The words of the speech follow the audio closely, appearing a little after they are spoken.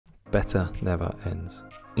Better never ends.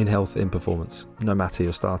 In health, in performance, no matter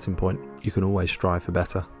your starting point, you can always strive for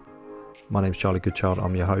better. My name's Charlie Goodchild,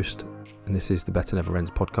 I'm your host, and this is the Better Never Ends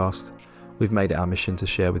podcast. We've made it our mission to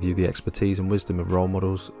share with you the expertise and wisdom of role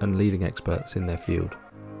models and leading experts in their field,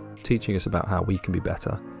 teaching us about how we can be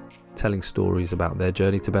better, telling stories about their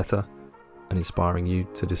journey to better, and inspiring you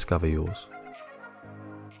to discover yours.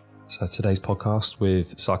 So today's podcast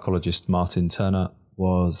with psychologist Martin Turner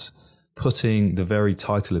was putting the very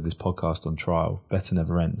title of this podcast on trial. Better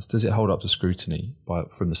never ends. Does it hold up to scrutiny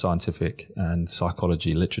from the scientific and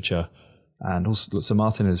psychology literature? And also, so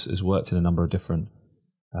Martin has worked in a number of different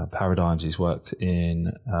paradigms. He's worked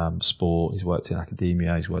in sport, he's worked in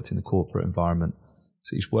academia, he's worked in the corporate environment.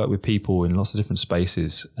 So he's worked with people in lots of different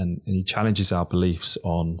spaces, and he challenges our beliefs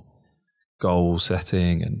on goal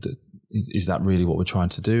setting and is that really what we're trying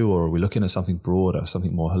to do, or are we looking at something broader,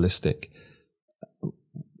 something more holistic?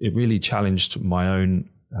 It really challenged my own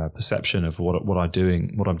perception of what I'm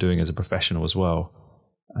doing as a professional as well.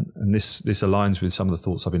 And this aligns with some of the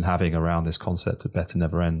thoughts I've been having around this concept of better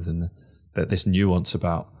never ends, and that this nuance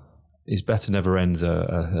about, is better never ends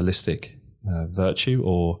a holistic virtue,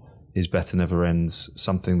 or is better never ends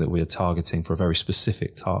something that we are targeting for a very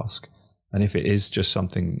specific task? And if it is just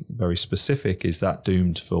something very specific, is that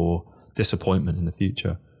doomed for disappointment in the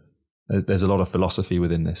future? There's a lot of philosophy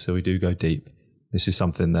within this, so we do go deep. This is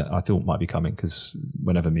something that I thought might be coming, because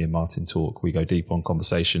whenever me and Martin talk, we go deep on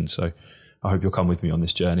conversation. So I hope you'll come with me on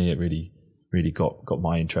this journey. It really got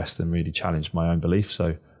my interest and really challenged my own belief.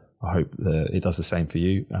 So I hope that it does the same for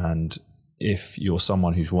you. And if you're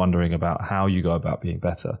someone who's wondering about how you go about being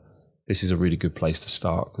better, this is a really good place to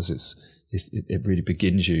start, because it really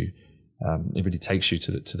begins you. It really takes you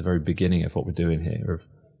to the very beginning of what we're doing here. Of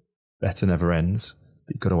better never ends,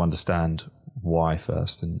 but you've got to understand why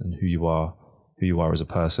first, and who you are as a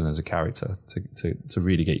person, as a character, to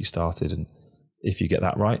really get you started. And if you get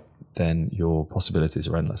that right, then your possibilities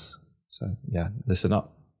are endless. So yeah, listen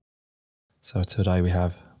up. So today we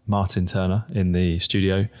have Martin Turner in the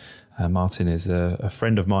studio. Martin is a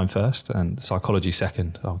friend of mine first, and psychology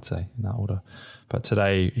second, I would say, in that order. But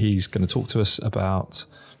today he's going to talk to us about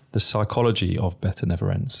the psychology of better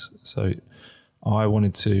never ends. So I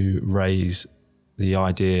wanted to raise the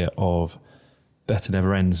idea of better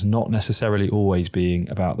never ends not necessarily always being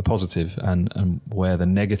about the positive, and where the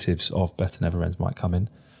negatives of better never ends might come in.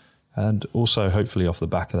 And also, hopefully off the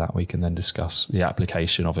back of that, we can then discuss the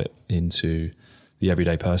application of it into the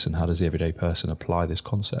everyday person. How does the everyday person apply this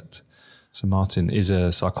concept? So Martin is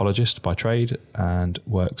a psychologist by trade and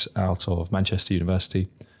works out of Manchester University,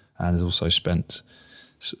 and has also spent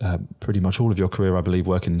pretty much all of your career, I believe,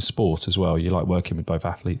 working in sport as well. You like working with both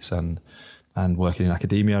athletes and working in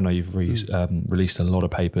academia. I know you've released a lot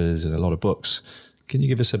of papers and a lot of books. Can you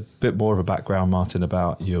give us a bit more of a background, Martin,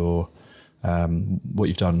 about your what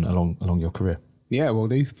you've done along your career? Yeah, will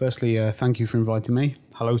do. Firstly, thank you for inviting me.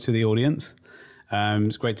 Hello to the audience.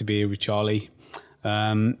 It's great to be here with Charlie.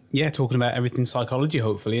 Talking about everything psychology,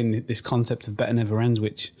 hopefully, and this concept of better never ends,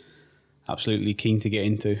 which absolutely keen to get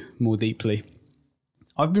into more deeply.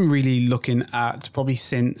 I've been really looking at, probably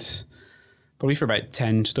for about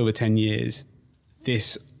 10, just over 10 years,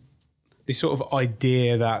 this sort of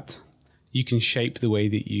idea that you can shape the way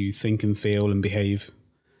that you think and feel and behave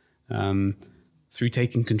through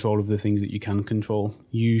taking control of the things that you can control,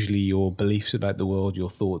 usually your beliefs about the world, your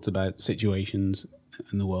thoughts about situations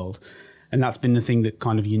and the world. And that's been the thing that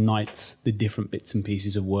kind of unites the different bits and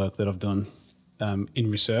pieces of work that I've done in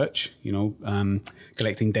research,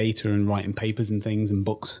 collecting data and writing papers and things and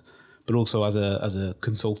books, but also as a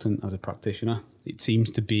consultant, as a practitioner. It seems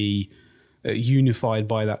to be unified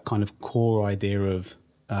by that kind of core idea of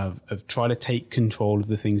try to take control of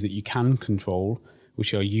the things that you can control,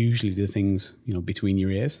 which are usually the things, between your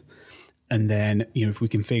ears. And then, if we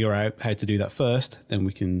can figure out how to do that first, then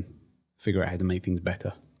we can figure out how to make things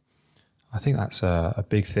better. I think that's a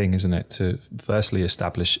big thing, isn't it? To firstly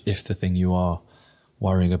establish if the thing you are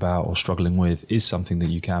worrying about or struggling with is something that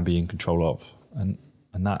you can be in control of. And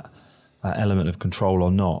that element of control or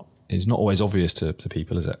not is not always obvious to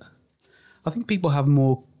people, is it? I think people have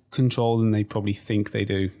more control than they probably think they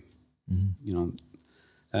do.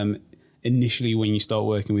 Mm-hmm. Initially, when you start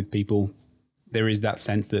working with people, there is that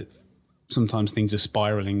sense that sometimes things are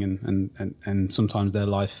spiraling, and sometimes their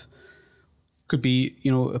life could be,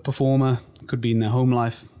 a performer, could be in their home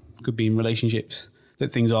life, could be in relationships,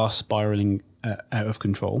 that things are spiraling out of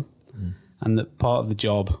control. Mm. And that part of the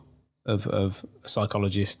job of a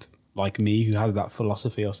psychologist like me, who has that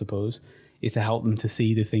philosophy, I suppose, is to help them to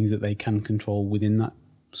see the things that they can control within that,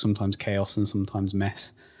 sometimes chaos and sometimes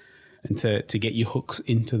mess, and to get your hooks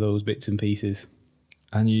into those bits and pieces.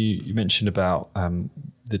 And you mentioned about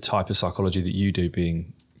the type of psychology that you do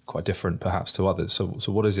being quite different perhaps to others.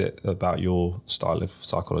 So what is it about your style of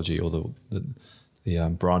psychology or the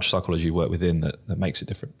branch psychology you work within that makes it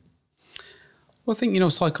different? Well, I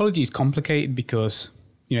think, psychology is complicated because,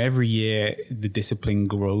 every year the discipline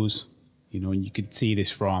grows, and you could see this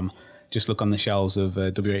from just look on the shelves of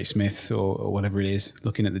W.H. Smith's or whatever it is,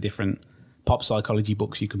 looking at the different pop psychology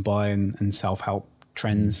books you can buy and self-help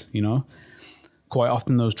trends, Quite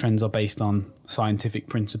often those trends are based on scientific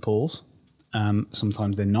principles.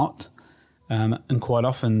 Sometimes they're not. And quite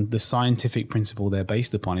often the scientific principle they're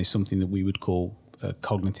based upon is something that we would call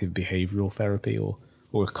cognitive behavioral therapy or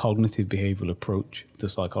a cognitive behavioral approach to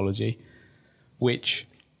psychology, which,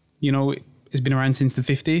 has been around since the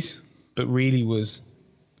 50s, but really was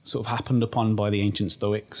sort of happened upon by the ancient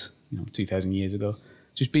Stoics, 2,000 years ago.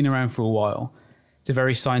 Just been around for a while. It's a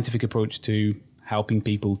very scientific approach to helping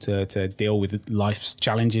people to deal with life's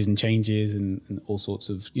challenges and changes and all sorts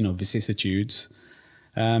of, vicissitudes.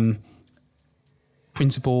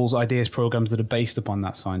 Principles, ideas, programs that are based upon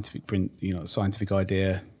that scientific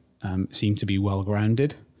idea seem to be well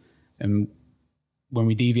grounded. And when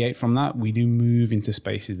we deviate from that, we do move into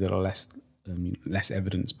spaces that are less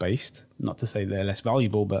evidence based. Not to say they're less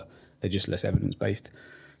valuable, but they're just less evidence based.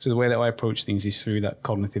 So the way that I approach things is through that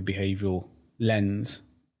cognitive behavioral lens,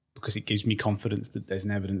 because it gives me confidence that there's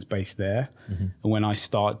an evidence base there. Mm-hmm. And when I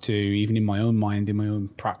start to, even in my own mind, in my own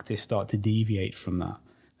practice, start to deviate from that,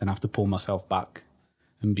 then I have to pull myself back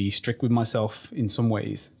and be strict with myself in some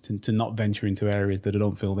ways to not venture into areas that I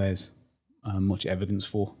don't feel there's much evidence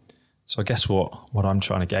for. So I guess what I'm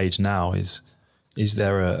trying to gauge now is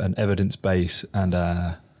there an evidence base and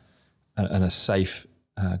a safe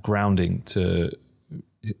grounding to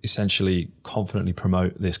essentially confidently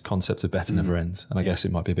promote this concept of better never ends? And I guess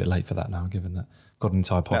it might be a bit late for that now, given that I've got an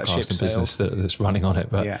entire podcast and business that's running on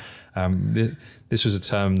it. But this was a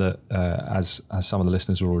term that, as some of the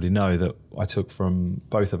listeners will already know, that I took from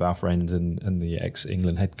both of our friends and the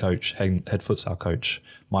ex-England head futsal coach,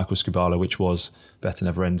 Michael Skubala, which was better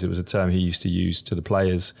never ends. It was a term he used to use to the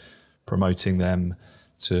players, promoting them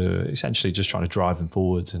to essentially just trying to drive them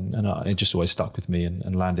forwards. And it just always stuck with me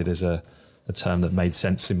and landed as a term that made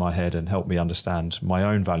sense in my head and helped me understand my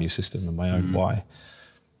own value system and my own why.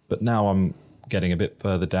 But now I'm getting a bit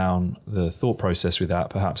further down the thought process with that.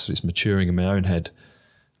 Perhaps it's maturing in my own head.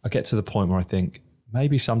 I get to the point where I think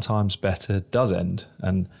maybe sometimes better does end,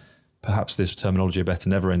 and perhaps this terminology of better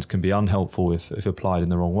never ends can be unhelpful if applied in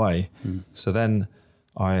the wrong way. So then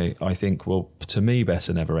I think, well, to me,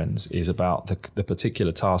 better never ends is about the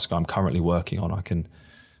particular task I'm currently working on. I can...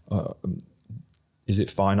 is it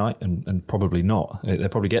finite? And probably not. There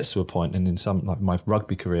probably gets to a point, and in some, like my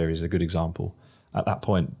rugby career is a good example. At that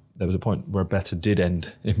point, there was a point where better did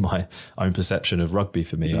end in my own perception of rugby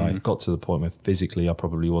for me. I got to the point where physically I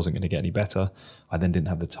probably wasn't going to get any better. I then didn't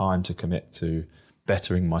have the time to commit to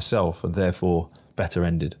bettering myself, and therefore better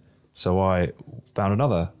ended. So I found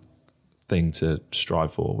another thing to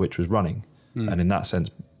strive for, which was running. And in that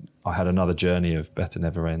sense, I had another journey of better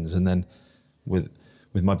never ends. And then with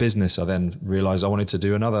my business, I then realized I wanted to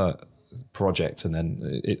do another project, and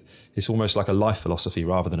then it's almost like a life philosophy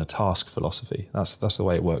rather than a task philosophy. That's the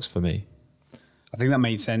way it works for me. I think that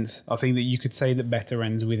made sense. I think that you could say that better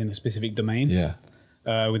ends within a specific domain,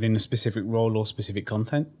 within a specific role or specific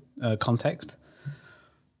context.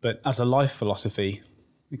 But as a life philosophy,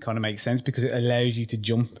 it kind of makes sense because it allows you to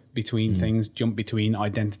jump between things, jump between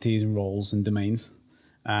identities and roles and domains.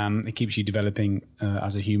 It keeps you developing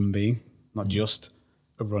as a human being, not just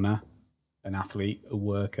a runner, an athlete, a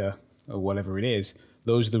worker, or whatever it is.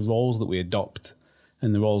 Those are the roles that we adopt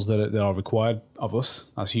and the roles that are required of us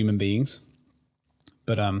as human beings.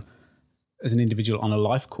 But as an individual on a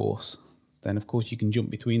life course, then of course you can jump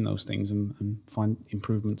between those things and find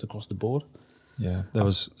improvements across the board. Yeah, there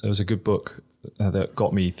was a good book that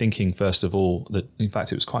got me thinking, first of all, that in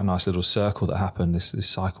fact it was quite a nice little circle that happened, this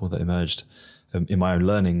cycle that emerged in my own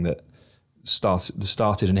learning that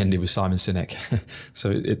started and ended with Simon Sinek.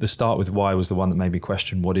 So the start with why was the one that made me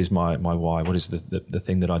question, what is my why? What is the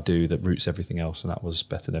thing that I do that roots everything else? And that was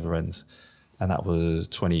Better Never Ends. And that was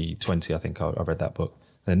 2020, I think I read that book.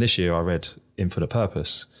 And then this year I read Infinite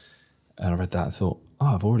Purpose. And I read that and thought,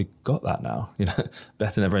 oh, I've already got that now.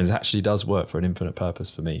 Better Never Ends actually does work for an infinite purpose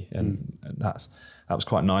for me. And that was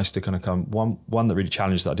quite nice to kind of come, one that really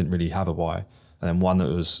challenged that I didn't really have a why. And then one that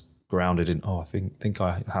was grounded in, I think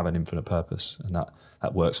I have an infinite purpose, and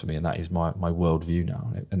that works for me, and that is my worldview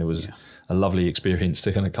now. And it was a lovely experience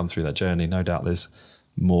to kind of come through that journey. No doubt there's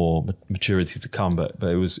more maturity to come, but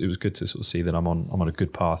it was good to sort of see that I'm on a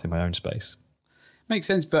good path in my own space. Makes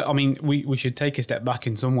sense. But I mean, we should take a step back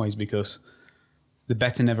in some ways, because the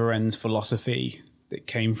better never ends philosophy that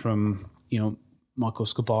came from, Michael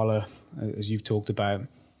Scopala, as you've talked about,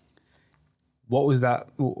 what was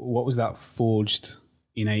that forged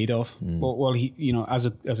in aid of? Well, he, as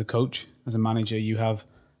a coach, as a manager, you have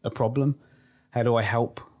a problem. How do I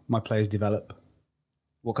help my players develop?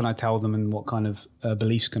 What can I tell them, and what kind of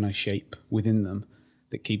beliefs can I shape within them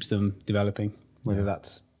that keeps them developing? Whether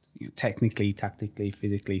that's technically, tactically,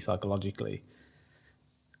 physically, psychologically,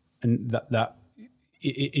 and that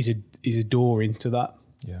is a door into that.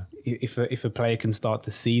 Yeah. If a player can start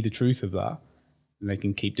to see the truth of that, they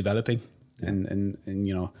can keep developing. And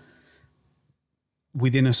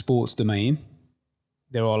within a sports domain,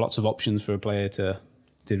 there are lots of options for a player to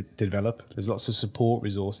develop. There's lots of support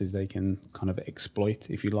resources they can kind of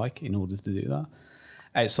exploit, if you like, in order to do that.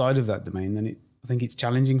 Outside of that domain, then I think it's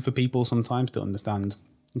challenging for people sometimes to understand,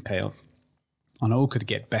 okay, I know I could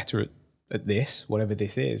get better at this, whatever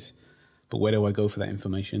this is, but where do I go for that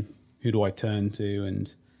information? Who do I turn to?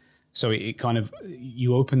 And so it kind of,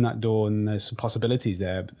 you open that door and there's some possibilities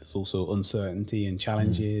there, but there's also uncertainty and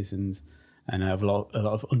challenges and a lot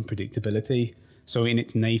of unpredictability. So in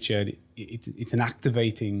its nature, it's an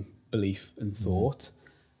activating belief and thought.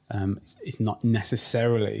 It's not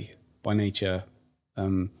necessarily by nature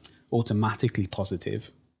automatically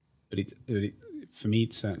positive, but for me,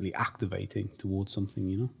 it's certainly activating towards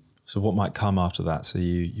something, So what might come after that? So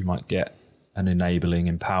you might get an enabling,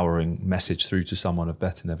 empowering message through to someone of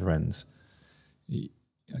better never ends.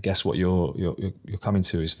 I guess what you're coming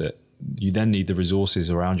to is that you then need the resources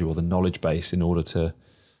around you, or the knowledge base, in order to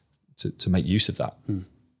make use of that.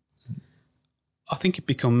 I think it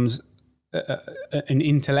becomes an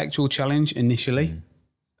intellectual challenge initially,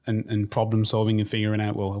 and problem solving and figuring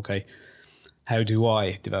out, well, okay, how do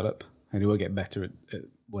I develop? How do I get better at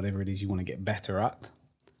whatever it is you want to get better at?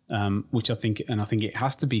 Which I think it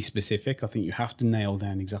has to be specific. I think you have to nail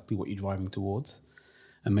down exactly what you're driving towards,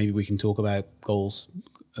 and maybe we can talk about goals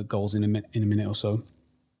in a minute or so.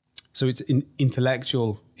 So it's an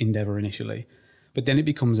intellectual endeavor initially, but then it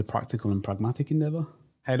becomes a practical and pragmatic endeavor.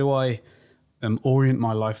 How do I orient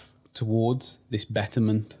my life towards this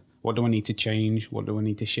betterment? What do I need to change? What do I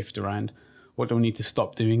need to shift around? What do I need to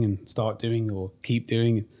stop doing and start doing, or keep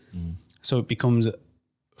doing? So it becomes,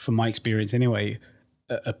 from my experience anyway,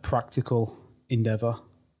 a practical endeavor.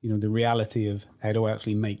 The reality of how do I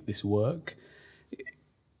actually make this work?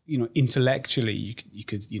 Intellectually, you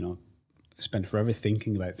could spend forever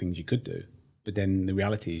thinking about things you could do, but then the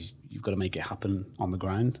reality is you've got to make it happen on the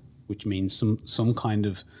ground, which means some kind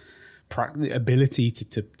of ability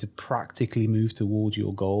to practically move towards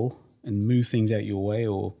your goal and move things out your way,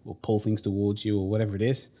 or pull things towards you, or whatever it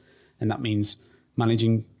is. And that means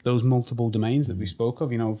managing those multiple domains that we spoke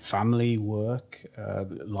of, family, work,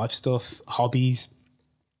 life stuff, hobbies.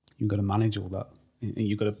 You've got to manage all that.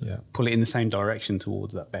 You've got to pull it in the same direction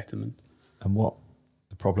towards that betterment. And what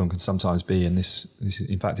the problem can sometimes be, and this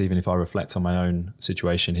in fact, even if I reflect on my own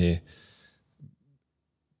situation here,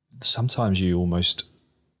 sometimes you almost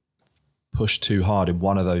push too hard in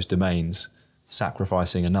one of those domains,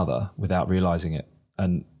 sacrificing another without realizing it.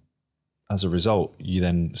 And as a result, you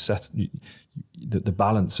then the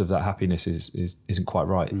balance of that happiness isn't quite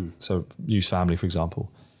right. So use family, for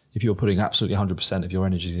example. If you're putting absolutely 100% of your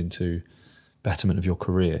energies into betterment of your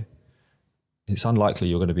career, it's unlikely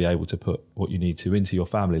you're going to be able to put what you need to into your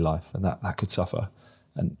family life, and that could suffer.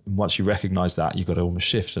 And once you recognize that, you've got to almost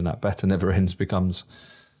shift, and that better never ends becomes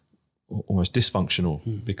almost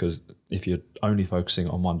dysfunctional, because if you're only focusing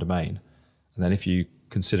on one domain, and then if you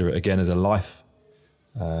consider it again as a life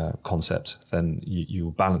concept, then you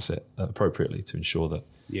will balance it appropriately to ensure that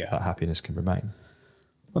that happiness can remain.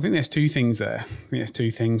 I think there's two things there.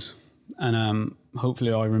 And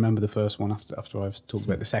hopefully I remember the first one after I've talked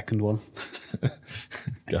about the second one.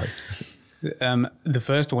 Go. The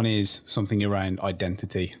first one is something around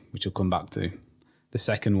identity, which I'll come back to. The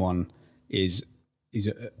second one is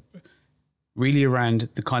really around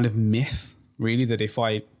the kind of myth, really, that if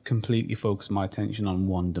I completely focus my attention on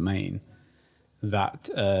one domain, that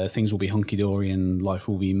things will be hunky-dory and life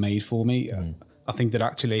will be made for me. I think that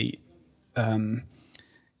actually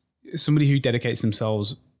somebody who dedicates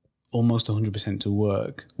themselves almost 100% to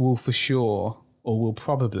work will for sure, or will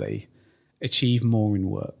probably achieve more in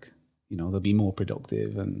work. They'll be more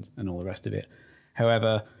productive and all the rest of it.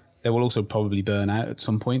 However, they will also probably burn out at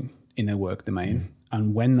some point in their work domain.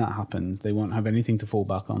 And when that happens, they won't have anything to fall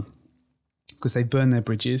back on, because they've burned their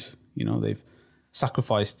bridges. They've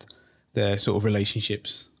sacrificed their sort of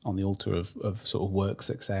relationships on the altar of sort of work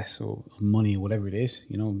success or money or whatever it is,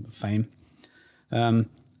 fame. And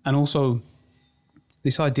also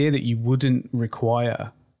this idea that you wouldn't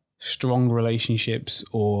require strong relationships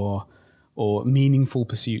or meaningful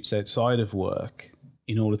pursuits outside of work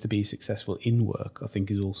in order to be successful in work, I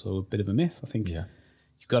think is also a bit of a myth. I think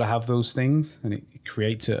you've got to have those things, and it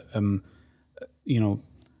creates a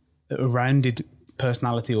rounded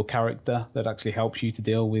personality or character that actually helps you to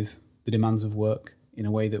deal with the demands of work in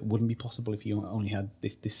a way that wouldn't be possible if you only had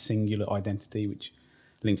this singular identity, which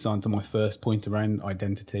links on to my first point around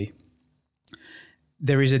identity.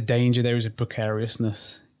 There is a danger, there is a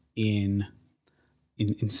precariousness in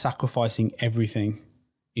sacrificing everything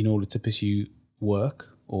in order to pursue work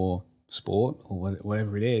or sport or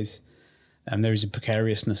whatever it is. And there is a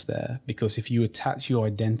precariousness there, because if you attach your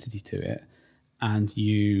identity to it and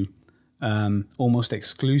you almost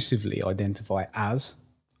exclusively identify as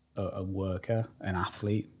a worker, an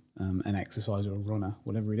athlete, an exerciser, a runner,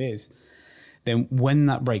 whatever it is, then when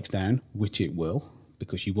that breaks down, which it will,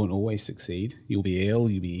 because you won't always succeed, you'll be ill,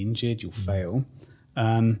 you'll be injured, you'll fail,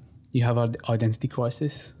 you have an identity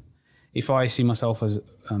crisis. If I see myself as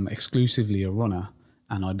exclusively a runner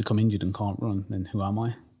and I become injured and can't run, then who am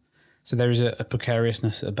I? So there is a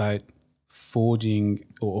precariousness about forging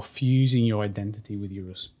or fusing your identity with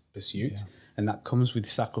your pursuit, and that comes with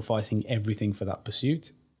sacrificing everything for that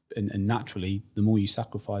pursuit. And naturally, the more you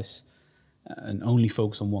sacrifice and only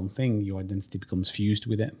focus on one thing, your identity becomes fused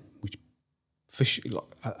with it, which, for sure,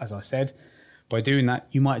 as I said, by doing that,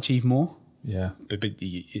 you might achieve more. Yeah. But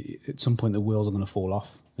at some point, the wheels are going to fall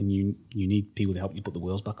off, and you need people to help you put the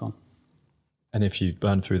wheels back on. And if you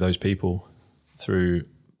burn through those people through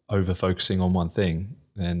over-focusing on one thing,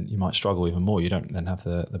 then you might struggle even more. You don't then have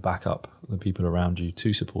the backup, the people around you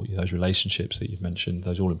to support you. Those relationships that you've mentioned,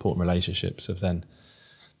 those all-important relationships have then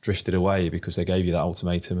drifted away because they gave you that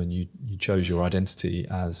ultimatum, and you chose your identity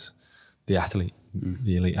as the athlete,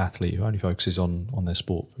 the elite athlete who only focuses on their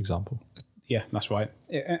sport, for example. Yeah, that's right.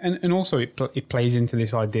 And also it plays into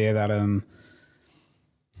this idea that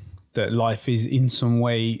that life is in some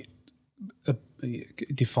way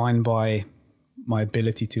defined by my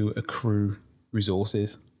ability to accrue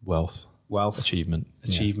resources, wealth, achievement,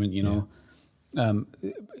 you know.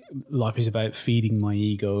 Life is about feeding my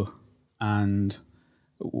ego, and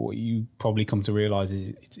what you probably come to realize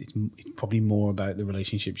is it's probably more about the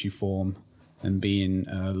relationships you form and being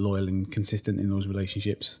loyal and consistent in those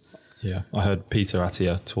relationships. Yeah, I heard Peter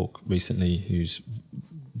Attia talk recently, who's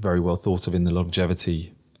very well thought of in the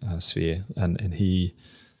longevity sphere, and he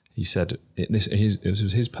said it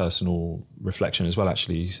was his personal reflection as well.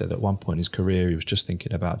 Actually, he said at one point in his career he was just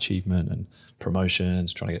thinking about achievement and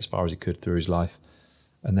promotions, trying to get as far as he could through his life,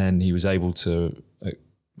 and then he was able to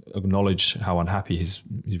acknowledge how unhappy his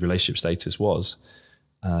relationship status was,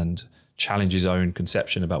 and challenge his own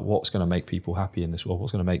conception about what's going to make people happy in this world,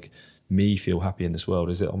 what's going to make me feel happy in this world.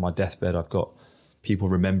 Is it on my deathbed I've got people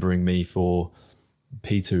remembering me for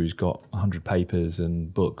Peter who's got 100 papers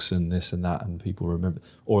and books and this and that, and people remember,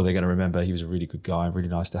 or are they going to remember he was a really good guy, really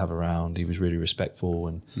nice to have around, he was really respectful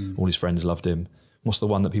and all his friends loved him? What's the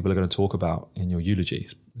one that people are going to talk about in your eulogy?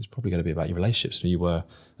 It's probably going to be about your relationships, who you were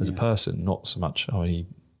as a person, not so much, oh, he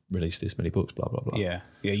released this many books, blah, blah, blah. Yeah.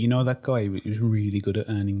 You know, that guy was really good at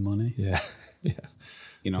earning money. Yeah.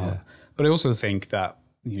 You know, but I also think that,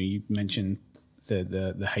 you know, you mentioned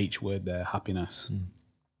the H word there, happiness.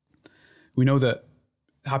 We know that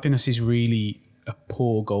happiness is really a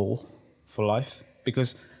poor goal for life,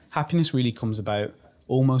 because happiness really comes about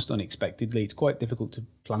almost unexpectedly. It's quite difficult to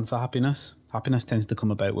plan for happiness. Happiness tends to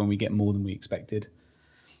come about when we get more than we expected.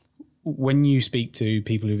 When you speak to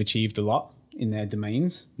people who've achieved a lot in their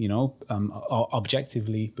domains, you know,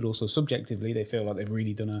 objectively, but also subjectively, they feel like they've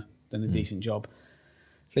really done a decent job.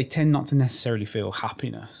 They tend not to necessarily feel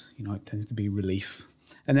happiness. You know, it tends to be relief.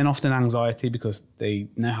 And then often anxiety, because they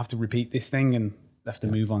now have to repeat this thing and have to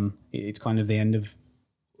move on. It's kind of the end of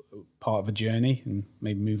part of a journey, and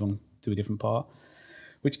maybe move on to a different part,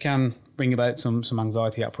 which can bring about some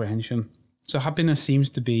anxiety, apprehension. So happiness seems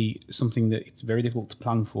to be something that it's very difficult to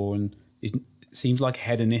plan for, and it seems like a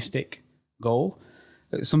hedonistic goal.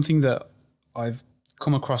 Something that I've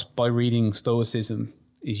come across by reading Stoicism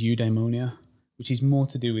is eudaimonia, which is more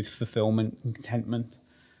to do with fulfillment and contentment,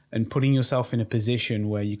 and putting yourself in a position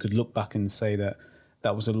where you could look back and say that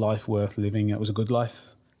that was a life worth living, that was a good life,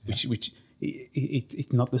 which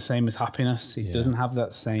it's not the same as happiness. It doesn't have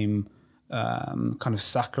that same kind of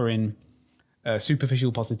saccharine,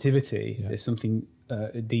 superficial positivity. There's something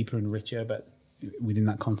deeper and richer, but within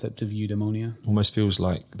that concept of eudaimonia. Almost feels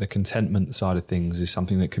like the contentment side of things is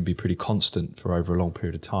something that can be pretty constant for over a long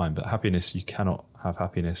period of time, but happiness, you cannot have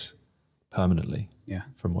happiness permanently,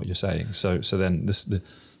 from what you're saying. So then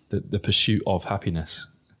the pursuit of happiness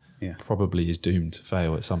probably is doomed to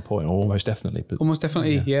fail at some point, or almost definitely. But almost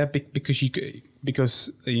definitely,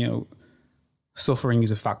 because suffering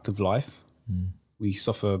is a fact of life. We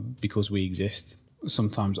suffer because we exist,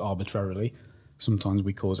 sometimes arbitrarily. Sometimes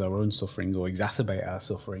we cause our own suffering or exacerbate our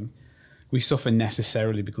suffering. We suffer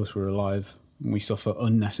necessarily because we're alive. We suffer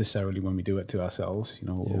unnecessarily when we do it to ourselves,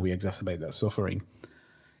 or we exacerbate that suffering.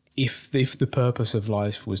 If the purpose of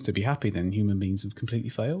life was to be happy, then human beings have completely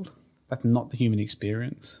failed. That's not the human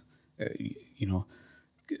experience.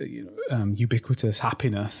 Ubiquitous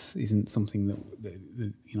happiness isn't something that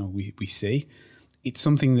we see. It's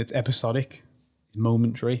something that's episodic, it's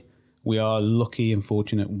momentary. We are lucky and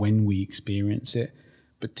fortunate when we experience it,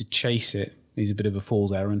 but to chase it is a bit of a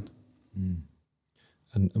fool's errand.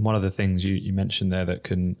 And one of the things you mentioned there that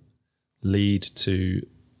can lead to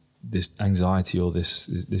this anxiety or this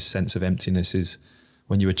sense of emptiness is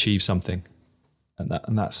when you achieve something,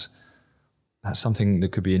 and that's something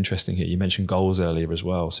that could be interesting here. You mentioned goals earlier as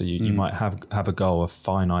well, so you might have a goal, a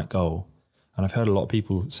finite goal, and I've heard a lot of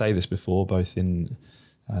people say this before, both in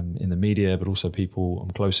the media, but also people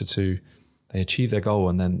I'm closer to. They achieve their goal,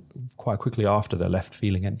 and then quite quickly after, they're left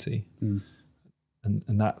feeling empty.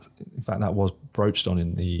 And that, in fact, that was broached on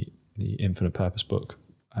in the Infinite Purpose book.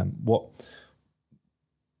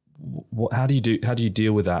 How do you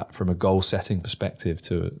deal with that from a goal setting perspective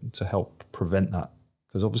to help prevent that?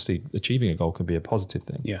 Because obviously achieving a goal can be a positive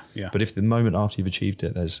thing. Yeah. But if the moment after you've achieved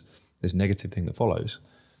it, there's this negative thing that follows,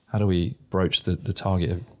 how do we broach the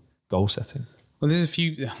target of goal setting? Well, there's a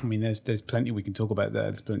few. I mean, there's plenty we can talk about there.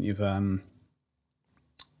 There's plenty of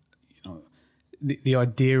the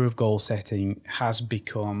idea of goal setting has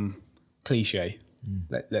become cliche.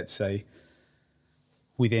 Let's say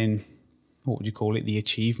within, what would you call it, the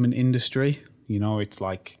achievement industry. It's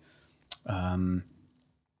like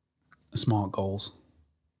smart goals.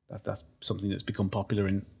 That's something that's become popular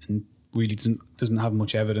and really doesn't have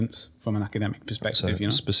much evidence from an academic perspective. So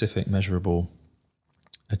specific, measurable,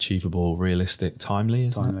 achievable, realistic, timely.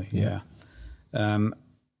 Timely, yeah.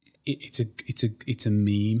 It's a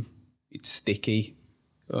meme. It's sticky,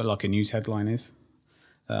 like a news headline is.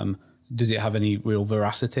 Does it have any real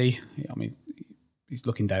veracity? I mean, it's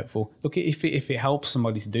looking doubtful. Look, if it helps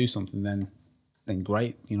somebody to do something, then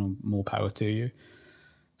great. More power to you.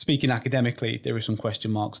 Speaking academically, there are some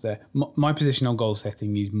question marks there. My position on goal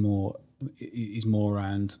setting is more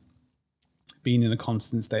around being in a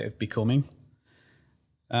constant state of becoming.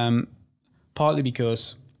 Partly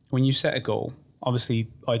because when you set a goal, obviously,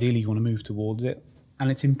 ideally you want to move towards it. And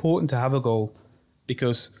it's important to have a goal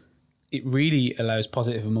because it really allows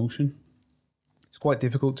positive emotion. It's quite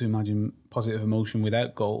difficult to imagine positive emotion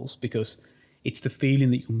without goals because it's the feeling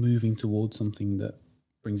that you're moving towards something that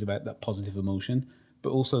brings about that positive emotion. But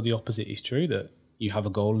also the opposite is true, that you have a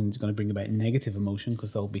goal and it's going to bring about negative emotion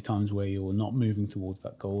because there'll be times where you're not moving towards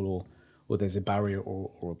that goal or there's a barrier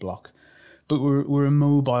or a block. But we're a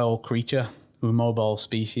mobile creature. We're a mobile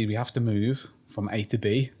species. We have to move from A to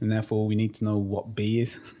B, and therefore we need to know what B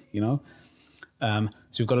is, So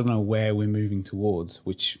we've got to know where we're moving towards,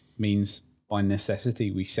 which means by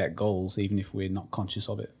necessity we set goals, even if we're not conscious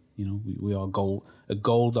of it. We are a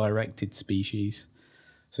goal-directed species.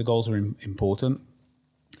 So goals are important.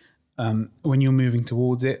 When you're moving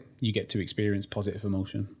towards it, you get to experience positive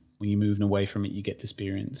emotion. When you're moving away from it, you get to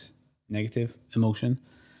experience negative emotion.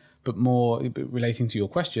 But relating to your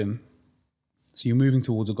question, so you're moving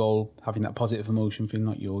towards a goal, having that positive emotion, feeling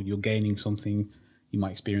like you're gaining something. You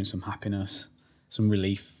might experience some happiness, some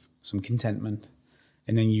relief, some contentment,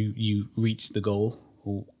 and then you reach the goal.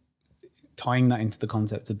 Or tying that into the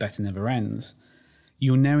concept of better never ends,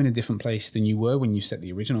 you're now in a different place than you were when you set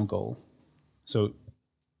the original goal. So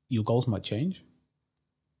your goals might change.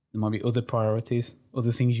 There might be other priorities,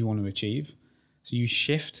 other things you want to achieve. So you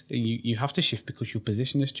shift. You have to shift because your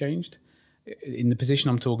position has changed. In the position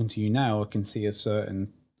I'm talking to you now, I can see a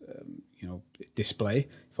certain display.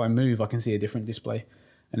 If I move, I can see a different display.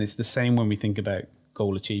 And it's the same when we think about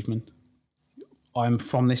goal achievement. I'm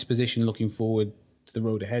from this position looking forward to the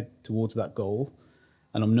road ahead towards that goal,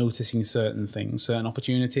 and I'm noticing certain things, certain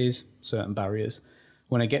opportunities, certain barriers.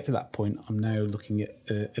 When I get to that point, I'm now looking at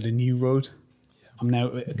a new road. I'm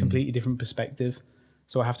now at a completely different perspective.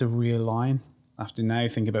 So I have to realign. I have to now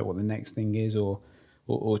think about what the next thing is, or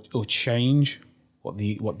change what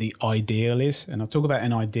the ideal is. And I'll talk about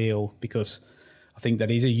an ideal because I think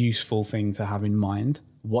that is a useful thing to have in mind.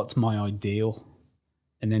 What's my ideal?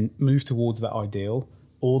 And then move towards that ideal,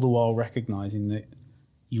 all the while recognizing that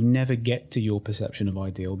you never get to your perception of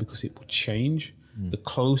ideal because it will change. The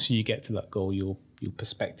closer you get to that goal, your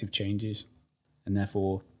perspective changes, and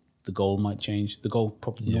therefore the goal might change. The goal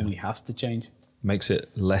probably normally has to change. makes it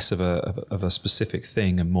less of a specific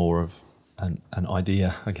thing and more of an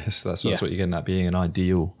idea. I guess that's what you're getting at, being an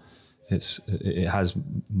ideal. It has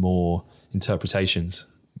more interpretations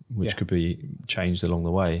which could be changed along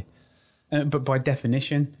the way. But by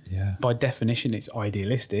definition, it's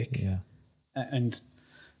idealistic. Yeah. And,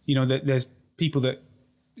 there's people that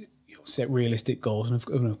set realistic goals.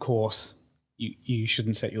 And of course, you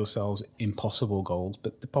shouldn't set yourselves impossible goals.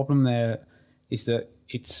 But the problem there is that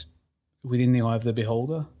it's within the eye of the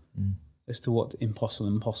beholder as to what's impossible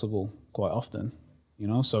and possible quite often.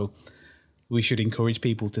 So we should encourage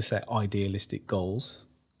people to set idealistic goals,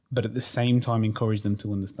 but at the same time encourage them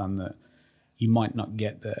to understand that you might not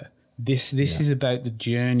get there. This is about the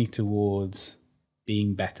journey towards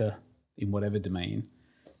being better in whatever domain.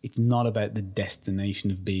 It's not about the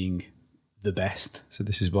destination of being the best. So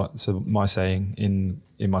this is my saying in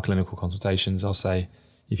my clinical consultations, I'll say,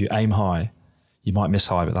 if you aim high, you might miss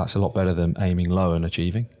high, but that's a lot better than aiming low and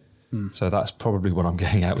achieving. So that's probably what I'm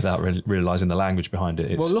getting at without realising the language behind it.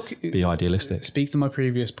 It's be idealistic. Speaks to my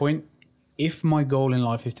previous point. If my goal in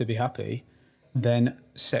life is to be happy, then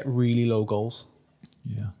set really low goals.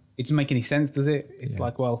 Yeah. It doesn't make any sense, does it? It's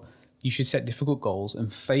like, well, you should set difficult goals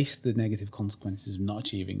and face the negative consequences of not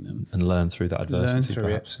achieving them. And learn through that adversity,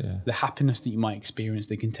 perhaps. Yeah. The happiness that you might experience,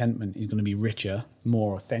 the contentment is going to be richer,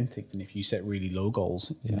 more authentic than if you set really low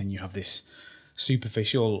goals. And then you have this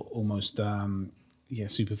superficial, almost...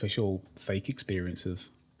 superficial fake experience of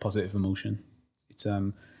positive emotion. It's,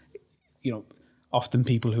 often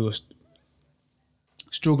people who are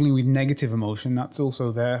struggling with negative emotion, that's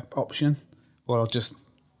also their option. Or I'll just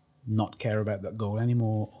not care about that goal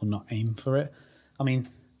anymore or not aim for it. I mean,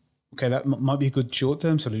 okay, that might be a good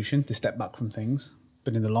short-term solution to step back from things.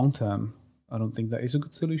 But in the long term, I don't think that is a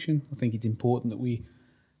good solution. I think it's important that we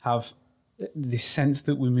have this sense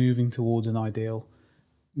that we're moving towards an ideal,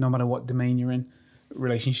 no matter what domain you're in.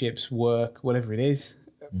 Relationships, work, whatever it is,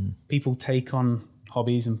 people take on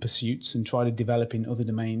hobbies and pursuits and try to develop in other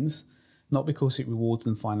domains, not because it rewards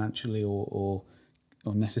them financially or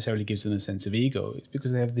necessarily gives them a sense of ego. It's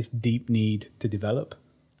because they have this deep need to develop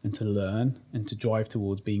and to learn and to drive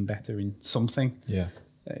towards being better in something. Yeah.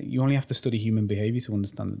 You only have to study human behavior to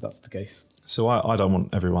understand that that's the case. So I don't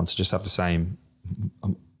want everyone to just have the same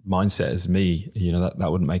mindset as me.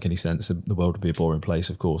 That wouldn't make any sense. The world would be a boring place,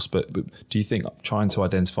 of course. But do you think trying to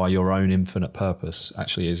identify your own infinite purpose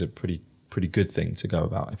actually is a pretty good thing to go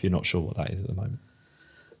about if you're not sure what that is at the moment?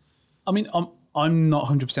 I mean, I'm not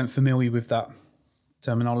 100% familiar with that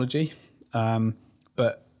terminology,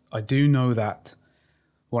 but I do know that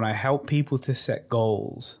when I help people to set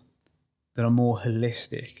goals that are more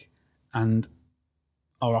holistic and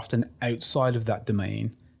are often outside of that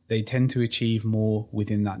domain, they tend to achieve more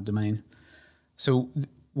within that domain. So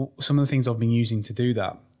some of the things I've been using to do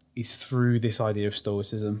that is through this idea of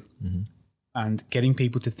stoicism and getting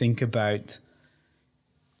people to think about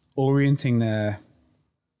orienting their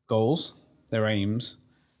goals, their aims,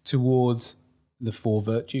 towards the 4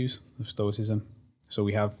 virtues of stoicism. So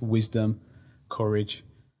we have wisdom, courage,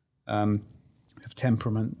 we have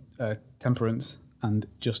temperance and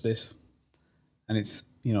justice. And it's,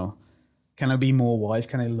 can I be more wise?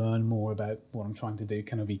 Can I learn more about what I'm trying to do?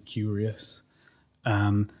 Can I be curious?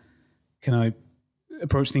 Can I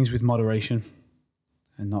approach things with moderation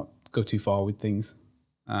and not go too far with things?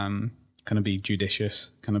 Can I be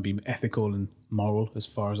judicious? Can I be ethical and moral as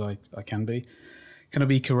far as I can be? Can I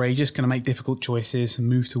be courageous? Can I make difficult choices and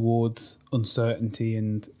move towards uncertainty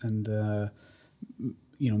and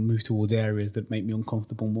move towards areas that make me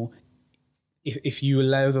uncomfortable more? If you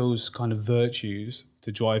allow those kind of virtues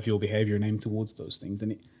to drive your behavior and aim towards those things,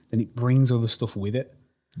 then it brings other stuff with it.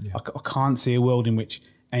 Yeah. I can't see a world in which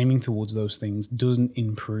aiming towards those things doesn't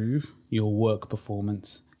improve your work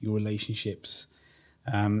performance, your relationships,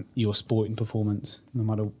 your sporting performance, no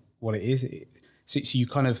matter what it is. So you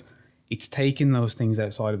kind of, it's taking those things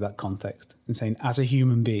outside of that context and saying, as a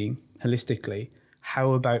human being, holistically,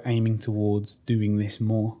 how about aiming towards doing this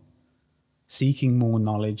more, seeking more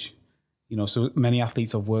knowledge? So many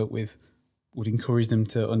athletes I've worked with would encourage them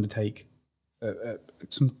to undertake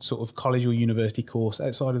some sort of college or university course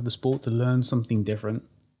outside of the sport to learn something different,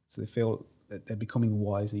 so they feel that they're becoming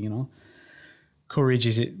wiser. Courage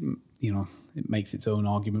is it makes its own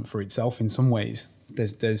argument for itself in some ways.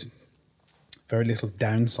 There's very little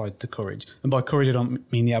downside to courage, and by courage I don't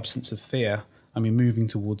mean the absence of fear. I mean moving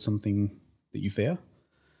towards something that you fear.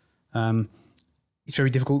 It's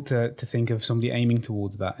very difficult to think of somebody aiming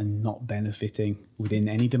towards that and not benefiting within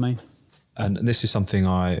any domain. And this is something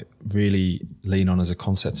I really lean on as a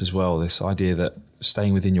concept as well, this idea that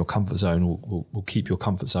staying within your comfort zone will keep your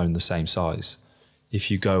comfort zone the same size. if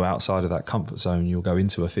you go outside of that comfort zone, you'll go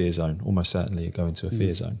into a fear zone. Almost certainly you go into a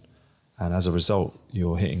fear zone. And as a result,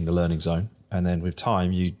 you're hitting the learning zone. And then with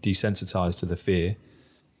time, you desensitize to the fear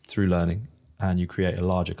through learning, and you create a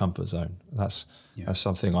larger comfort zone. That's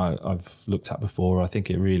something I've looked at before. I think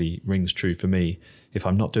it really rings true for me. If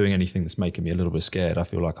I'm not doing anything that's making me a little bit scared, I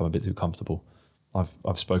feel like I'm a bit too comfortable.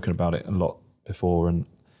 I've spoken about it a lot before, and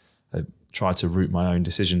tried to root my own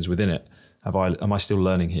decisions within it. Am I still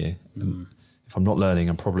learning here? And if I'm not learning,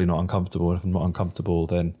 I'm probably not uncomfortable. And if I'm not uncomfortable,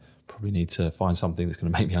 then probably need to find something that's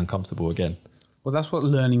going to make me uncomfortable again. Well, that's what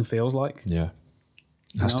learning feels like. Yeah.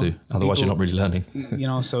 It has to. Otherwise, you're not really learning.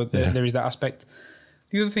 So there is that aspect.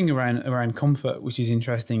 The other thing around comfort, which is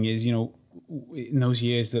interesting, is, in those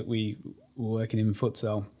years that we were working in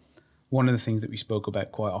futsal, one of the things that we spoke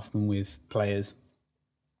about quite often with players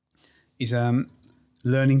is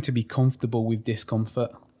learning to be comfortable with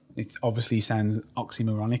discomfort. It obviously sounds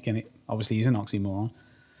oxymoronic, and it obviously is an oxymoron.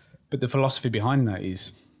 But the philosophy behind that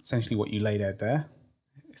is essentially what you laid out there.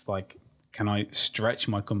 It's like, can I stretch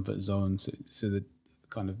my comfort zone so that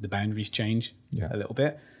kind of the boundaries change a little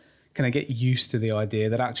bit? Can I get used to the idea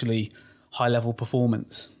that actually high level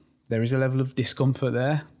performance, there is a level of discomfort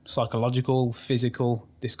there, psychological, physical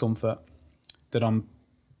discomfort, that I'm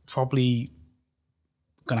probably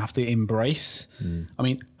going to have to embrace. I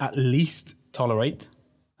mean, at least tolerate,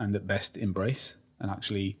 and at best embrace, and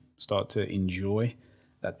actually start to enjoy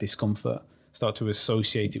that discomfort, start to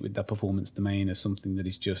associate it with that performance domain as something that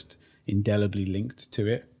is just indelibly linked to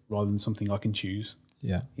it, rather than something I can choose.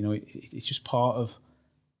 Yeah. It's just part of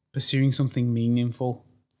pursuing something meaningful.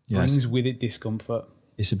 Brings with it discomfort.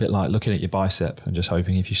 It's a bit like looking at your bicep and just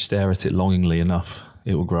hoping if you stare at it longingly enough,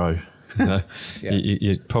 it will grow.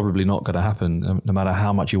 You're probably not going to happen, no matter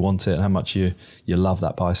how much you want it and how much you love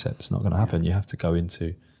that bicep. It's not going to happen. You have to go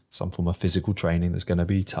into some form of physical training that's going to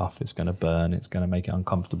be tough. It's going to burn. It's going to make it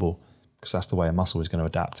uncomfortable, because that's the way a muscle is going to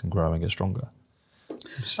adapt and grow and get stronger.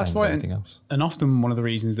 That's right. And often one of the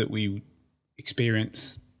reasons that we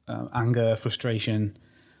experience anger, frustration,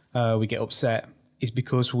 we get upset, is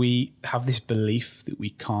because we have this belief that we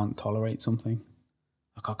can't tolerate something.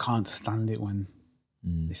 Like, I can't stand it when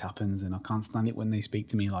this happens, and I can't stand it when they speak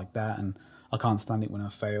to me like that, and I can't stand it when I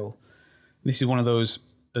fail. This is one of those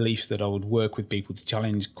beliefs that I would work with people to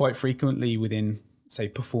challenge quite frequently within, say,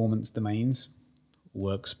 performance domains,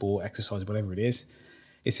 work, sport, exercise, whatever it is.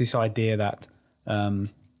 It's this idea that, in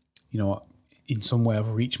some way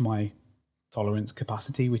I've reached my tolerance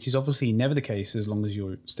capacity, which is obviously never the case as long as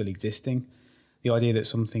you're still existing. The idea that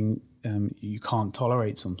something, you can't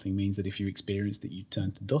tolerate something, means that if you experienced it, you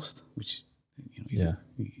turn to dust, which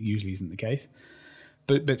usually isn't the case.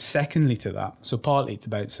 But secondly to that, so partly it's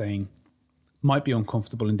about saying, might be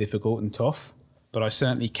uncomfortable and difficult and tough, but I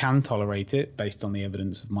certainly can tolerate it based on the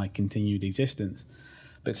evidence of my continued existence.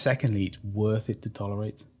 But secondly, it's worth it to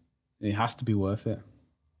tolerate. It has to be worth it.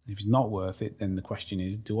 If it's not worth it, then the question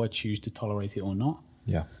is, do I choose to tolerate it or not?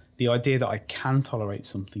 Yeah. The idea that I can tolerate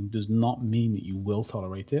something does not mean that you will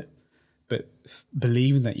tolerate it, but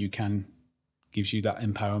believing that you can gives you that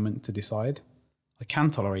empowerment to decide, I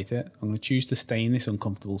can tolerate it. I'm going to choose to stay in this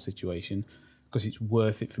uncomfortable situation because it's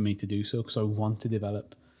worth it for me to do so, because I want to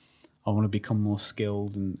develop. I want to become more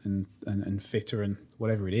skilled and fitter and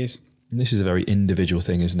whatever it is. And this is a very individual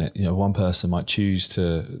thing, isn't it? One person might choose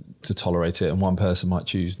to tolerate it, and one person might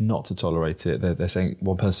choose not to tolerate it. They're saying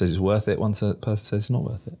one person says it's worth it, one person says it's not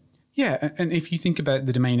worth it. Yeah, and if you think about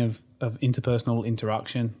the domain of interpersonal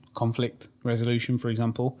interaction, conflict resolution, for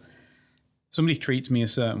example, somebody treats me a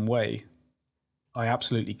certain way, I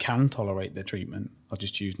absolutely can tolerate their treatment. I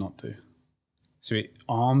just choose not to. So it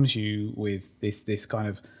arms you with this kind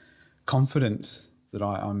of confidence that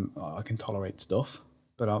I can tolerate stuff,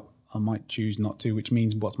 but I might choose not to, which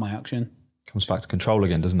means what's my action? Comes back to control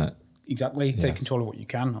again, doesn't it? Exactly. Yeah. Take control of what you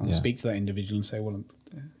can and speak to that individual and say, well,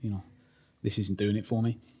 this isn't doing it for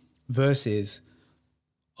me. Versus,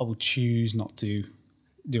 I will choose not to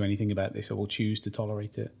do anything about this. I will choose to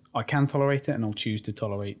tolerate it. I can tolerate it, and I'll choose to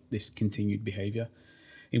tolerate this continued behavior.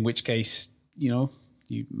 In which case, you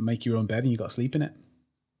make your own bed and you got to sleep in it.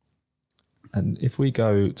 And if we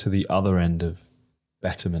go to the other end of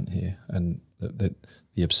betterment here, and the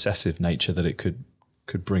obsessive nature that it could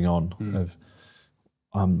bring on, of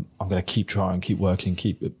I'm going to keep trying, keep working,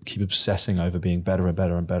 keep obsessing over being better and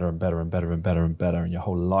better and better and better and better and better and better, and your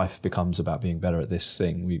whole life becomes about being better at this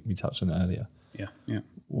thing. We touched on it earlier. Yeah.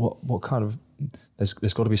 What kind of, there's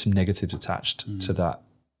got to be some negatives attached to that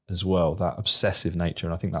as well, that obsessive nature,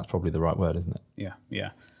 and I think that's probably the right word, isn't it? Yeah.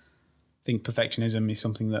 I think perfectionism is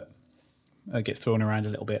something that gets thrown around a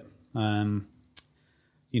little bit.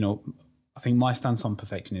 I think my stance on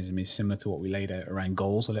perfectionism is similar to what we laid out around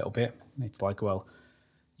goals a little bit. It's like, well,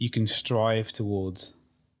 you can strive towards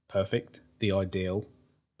perfect, the ideal,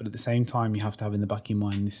 but at the same time, you have to have in the back of your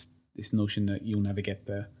mind this notion that you'll never get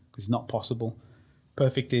there because it's not possible.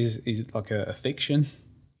 Perfect is like a fiction,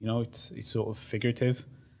 you know, it's sort of figurative.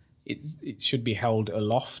 It should be held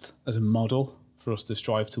aloft as a model for us to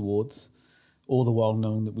strive towards, all the while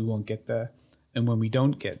knowing that we won't get there. And when we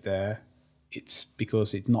don't get there, it's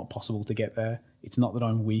because it's not possible to get there. It's not that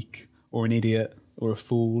I'm weak or an idiot or a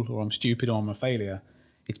fool or I'm stupid or I'm a failure.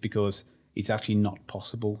 It's because it's actually not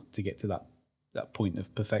possible to get to that point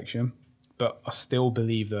of perfection. But I still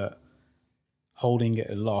believe that holding it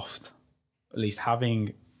aloft, at least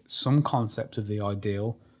having some concept of the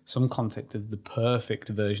ideal, some concept of the perfect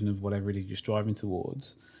version of whatever it is you're striving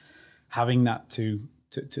towards, having that to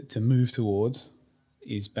move towards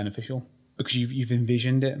is beneficial because you've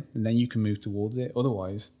envisioned it and then you can move towards it.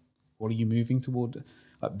 Otherwise, what are you moving toward?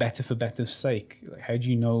 Like better for better's sake. Like how do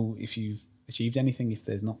you know if you've achieved anything if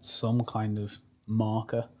there's not some kind of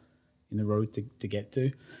marker in the road to get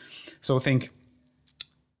to? So I think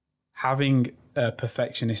having a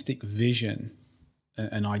perfectionistic vision,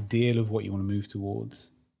 an ideal of what you want to move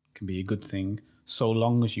towards, can be a good thing, so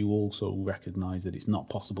long as you also recognize that it's not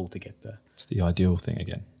possible to get there. It's the ideal thing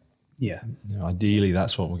again. Yeah. You know, ideally,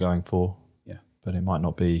 that's what we're going for. Yeah. But it might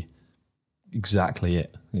not be exactly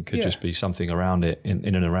it. It could just be something around it, in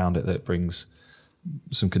and around it, that brings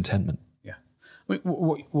some contentment. Yeah.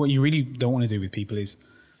 What you really don't want to do with people is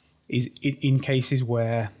in cases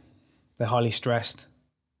where they're highly stressed,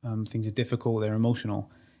 things are difficult, they're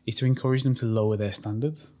emotional, is to encourage them to lower their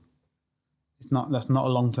standards. That's not a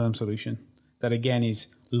long-term solution. That again is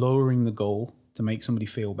lowering the goal to make somebody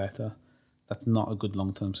feel better. That's not a good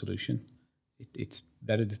long-term solution. It's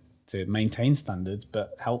better to maintain standards,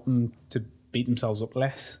 but help them to beat themselves up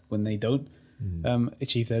less when they don't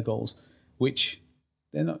achieve their goals, which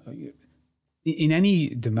they're not. In any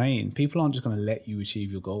domain, people aren't just going to let you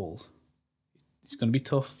achieve your goals. It's going to be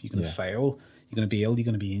tough. You're going to fail. You're going to be ill. You're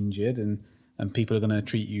going to be injured, and people are going to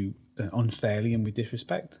treat you unfairly and with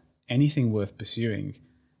disrespect. Anything worth pursuing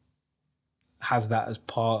has that as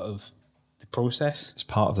part of the process. It's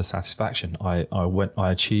part of the satisfaction. I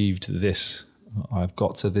achieved this. I've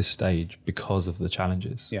got to this stage because of the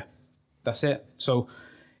challenges. Yeah, that's it. So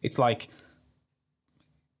it's like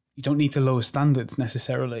you don't need to lower standards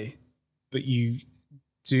necessarily, but you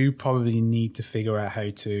do probably need to figure out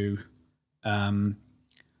how to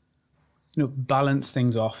balance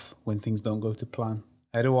things off when things don't go to plan.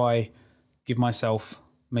 How do I give myself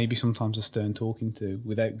maybe sometimes a stern talking to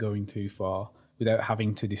without going too far, without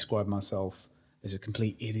having to describe myself as a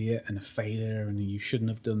complete idiot and a failure and you shouldn't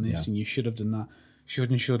have done this and you should have done that. Should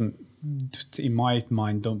and shouldn't, in my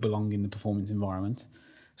mind, don't belong in the performance environment.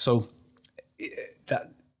 So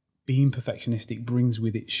that being perfectionistic brings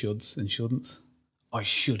with it shoulds and shouldn'ts. I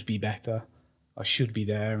should be better. I should be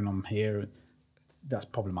there and I'm here. That's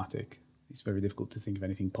problematic. It's very difficult to think of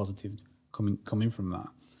anything positive coming from that.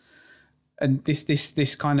 And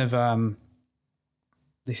this kind of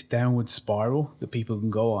this downward spiral that people can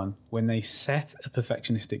go on when they set a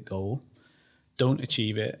perfectionistic goal, don't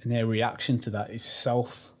achieve it, and their reaction to that is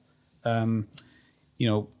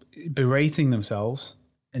berating themselves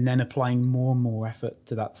and then applying more and more effort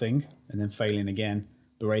to that thing and then failing again,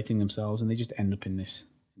 berating themselves, and they just end up in this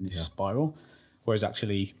spiral. Whereas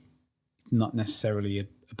actually not necessarily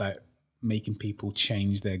about making people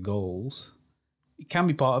change their goals. It can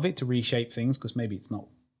be part of it to reshape things because maybe it's not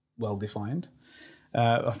well defined.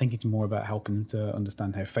 I think it's more about helping them to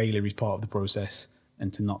understand how failure is part of the process and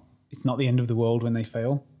it's not the end of the world when they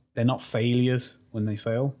fail. They're not failures when they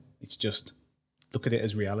fail. It's just look at it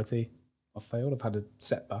as reality. I've failed. I've had a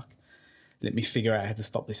setback. Let me figure out how to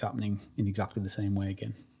stop this happening in exactly the same way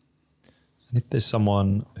again. And if there's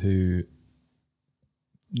someone who,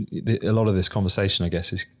 a lot of this conversation, I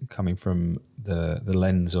guess, is coming from the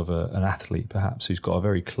lens of an athlete, perhaps, who's got a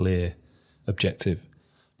very clear objective.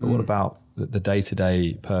 But what about the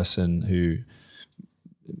day-to-day person who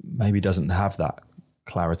maybe doesn't have that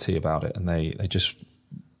clarity about it and they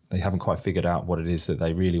haven't quite figured out what it is that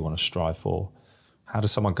they really want to strive for? How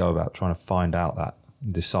does someone go about trying to find out that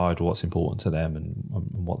and decide what's important to them and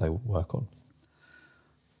what they work on?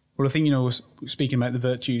 Well, I think, speaking about the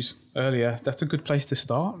virtues earlier, that's a good place to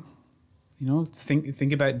start.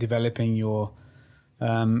 Think about developing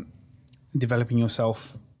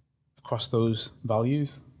yourself across those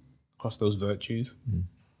values, across those virtues.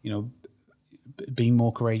 Being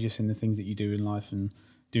more courageous in the things that you do in life and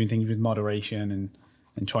doing things with moderation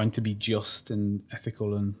and trying to be just and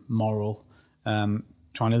ethical and moral,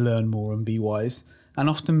 trying to learn more and be wise. And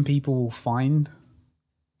often people will find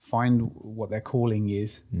what their calling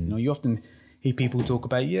is. You know, you often hear people talk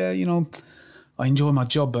about, you know, I enjoy my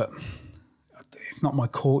job, but it's not my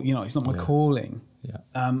call. You know, it's not my calling.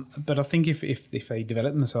 Yeah. But I think if they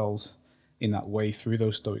develop themselves in that way through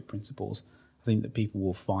those Stoic principles, I think that people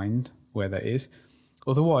will find where that is.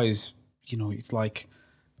 Otherwise, you know, it's like,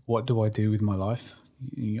 what do I do with my life?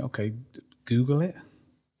 Okay, Google it.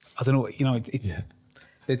 I don't know. You know,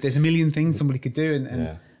 there's a million things somebody could do,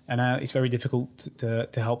 and it's very difficult to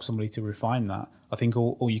help somebody to refine that. I think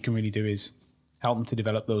all you can really do is help them to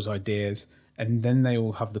develop those ideas, and then they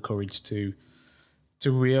will have the courage to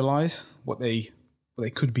realize what they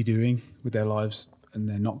could be doing with their lives and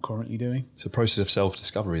they're not currently doing. It's a process of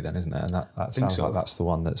self-discovery then, isn't it? And that sounds like that's the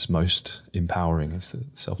one that's most empowering, is the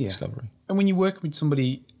self-discovery. And when you work with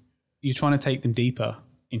somebody, you're trying to take them deeper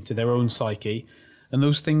into their own psyche, and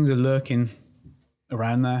those things are lurking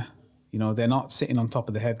around there. You know, they're not sitting on top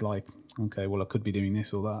of the head like, okay, well, I could be doing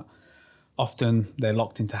this or that. Often they're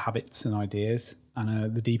locked into habits and ideas,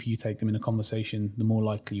 and the deeper you take them in a conversation, the more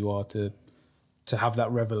likely you are to have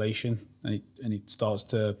that revelation, and it starts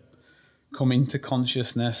to come into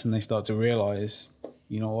consciousness, and they start to realize,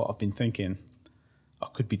 you know what, I've been thinking I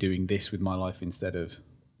could be doing this with my life instead of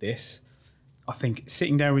this. I think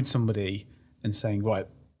sitting down with somebody and saying, right,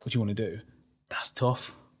 what do you want to do? That's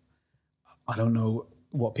tough. I don't know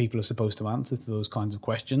what people are supposed to answer to those kinds of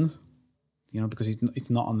questions, you know, because it's not it's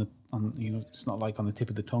not like on the tip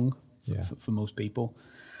of the tongue for most people.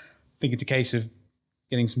 I think it's a case of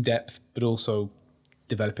getting some depth, but also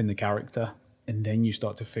developing the character, and then you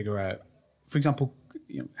start to figure out, for example,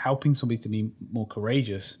 you know, helping somebody to be more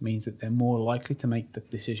courageous means that they're more likely to make the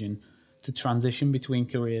decision to transition between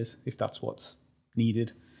careers if that's what's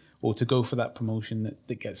needed, or to go for that promotion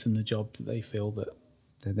that gets them the job that they feel that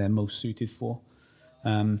they're most suited for.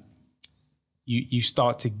 You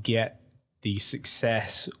start to get the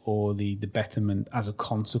success or the betterment as a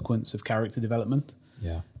consequence of character development.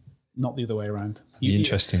 Yeah. Not the other way around. The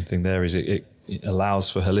interesting thing there is it allows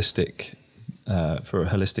for a holistic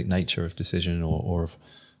nature of decision or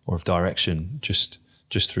of direction just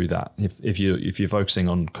through that. If you're focusing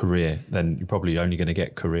on career, then you're probably only going to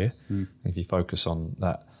get career. If you focus on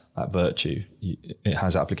that virtue, it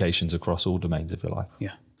has applications across all domains of your life.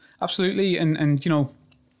 Yeah, absolutely. And you know,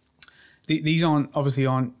 these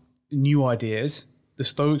aren't new ideas. The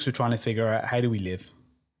Stoics were trying to figure out, how do we live?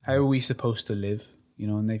 How are we supposed to live? You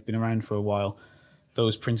know, and they've been around for a while.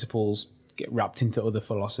 Those principles get wrapped into other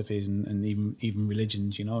philosophies and even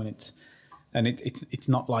religions, you know, and it's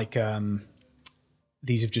not like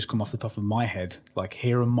these have just come off the top of my head. Like,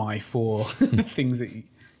 here are my 4 things that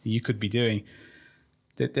you could be doing.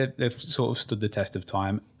 They've sort of stood the test of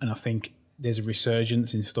time, and I think there's a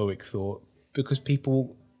resurgence in Stoic thought because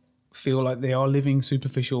people feel like they are living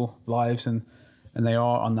superficial lives, and they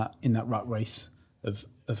are in that rat race of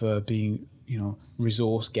being, you know,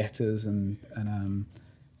 resource getters, and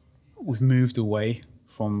we've moved away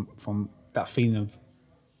from that feeling of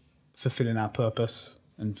fulfilling our purpose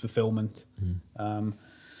and fulfillment.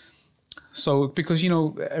 So because, you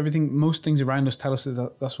know, most things around us tell us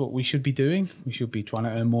that's what we should be doing. We should be trying to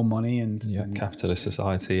earn more money and capitalist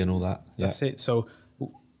society and all that. That's it. So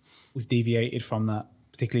we've deviated from that,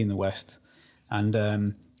 particularly in the West. And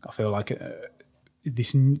I feel like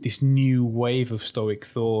this new wave of Stoic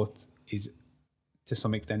thought is to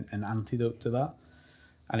some extent an antidote to that.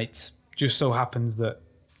 And it's just so happens that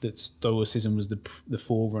Stoicism was the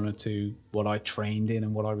forerunner to what I trained in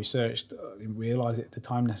and what I researched. I didn't realise it at the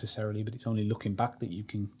time necessarily, but it's only looking back that you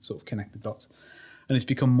can sort of connect the dots. And it's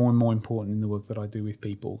become more and more important in the work that I do with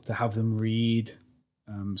people to have them read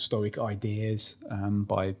Stoic ideas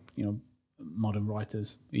by, you know, modern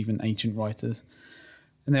writers, even ancient writers.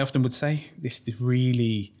 And they often would say, this is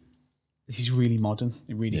really modern.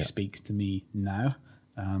 It really speaks to me now.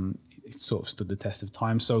 It sort of stood the test of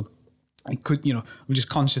time. So I could, you know, I'm just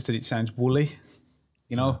conscious that it sounds woolly,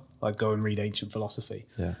 you know, like go and read ancient philosophy.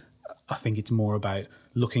 Yeah. I think it's more about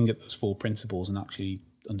looking at those 4 principles and actually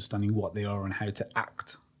understanding what they are and how to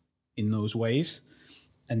act in those ways.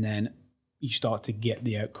 And then you start to get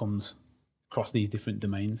the outcomes across these different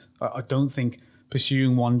domains. I don't think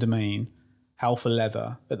pursuing one domain, hell for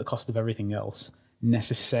leather, at the cost of everything else,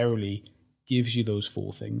 necessarily gives you those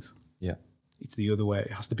 4 things. Yeah. It's the other way.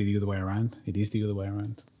 It has to be the other way around. It is the other way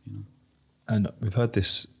around, you know. And we've heard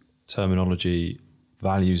this terminology,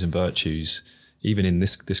 values and virtues, even in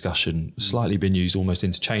this discussion, slightly been used almost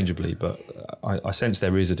interchangeably, but I sense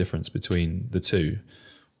there is a difference between the two.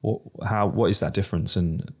 What is that difference?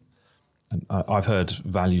 And I've heard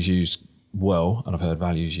values used well, and I've heard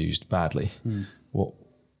values used badly.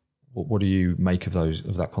 What do you make of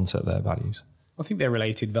that concept there, values? I think they're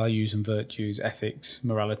related, values and virtues, ethics,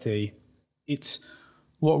 morality. It's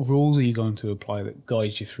what rules are you going to apply that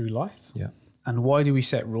guide you through life? Yeah. And why do we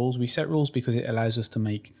set rules? We set rules because it allows us to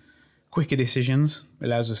make quicker decisions.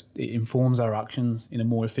 It informs our actions in a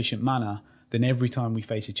more efficient manner than every time we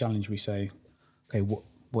face a challenge we say, okay,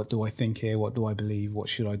 what do I think here? What do I believe? What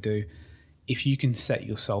should I do? If you can set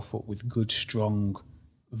yourself up with good, strong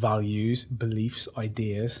values, beliefs,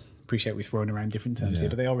 ideas, appreciate we're throwing around different terms here,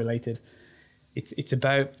 but they are related. It's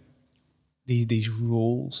about these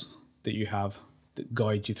rules that you have that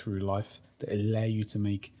guide you through life, that allow you to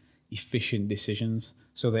make efficient decisions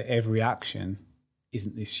so that every action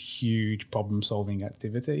isn't this huge problem-solving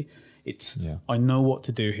activity. It's, I know what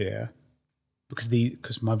to do here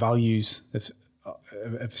because my values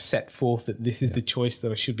have set forth that this is the choice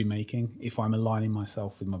that I should be making if I'm aligning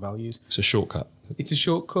myself with my values. It's a shortcut. It's a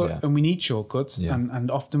shortcut, and we need shortcuts. Yeah. And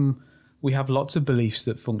often we have lots of beliefs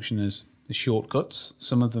that function as the shortcuts.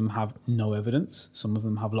 Some of them have no evidence. Some of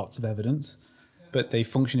them have lots of evidence, but they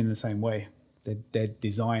function in the same way. They're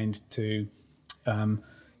designed to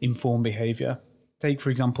inform behavior. Take,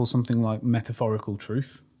 for example, something like metaphorical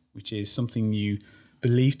truth, which is something you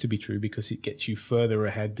believe to be true because it gets you further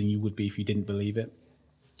ahead than you would be if you didn't believe it.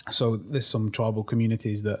 So there's some tribal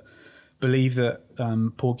communities that believe that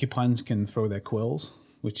porcupines can throw their quills,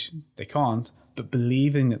 which they can't, but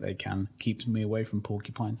believing that they can keeps me away from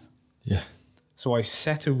porcupines. Yeah. So I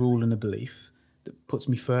set a rule and a belief that puts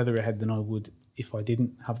me further ahead than I would if I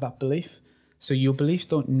didn't have that belief. So your beliefs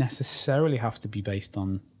don't necessarily have to be based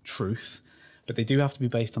on truth, but they do have to be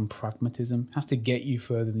based on pragmatism. It has to get you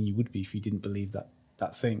further than you would be if you didn't believe that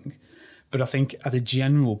thing. But I think as a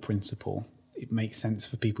general principle, it makes sense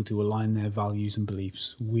for people to align their values and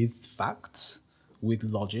beliefs with facts, with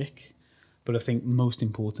logic, but I think most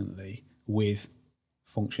importantly, with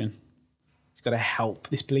function. It's got to help.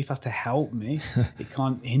 This belief has to help me. It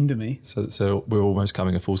can't hinder me. So we're almost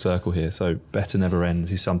coming a full circle here. So better never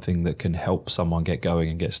ends is something that can help someone get going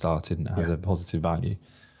and get started and has a positive value,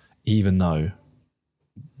 even though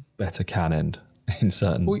better can end in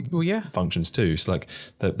certain functions too. It's like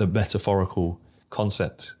the metaphorical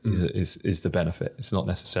concept is the benefit. It's not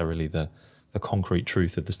necessarily the concrete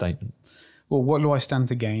truth of the statement. Well, what do I stand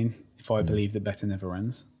to gain if I believe that better never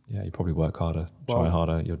ends? Yeah, you probably work harder, try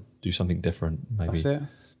harder, you'll do something different. Maybe, that's it.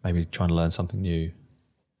 Maybe trying to learn something new.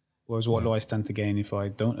 Whereas what do I stand to gain if I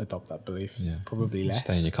don't adopt that belief? Yeah. Probably less.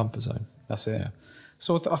 Stay in your comfort zone. That's it. Yeah.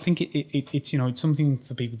 So I think it's it's something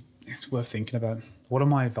for people. It's worth thinking about. What are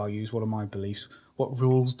my values? What are my beliefs? What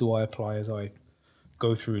rules do I apply as I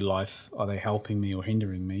go through life? Are they helping me or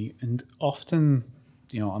hindering me? And often,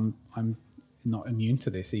 I'm not immune to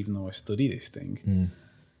this, even though I study this thing.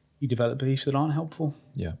 You develop beliefs that aren't helpful.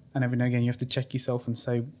 Yeah. And every now and again, you have to check yourself and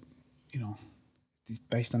say,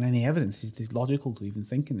 based on any evidence, is this logical to even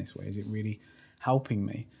think in this way? Is it really helping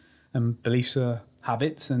me? And beliefs are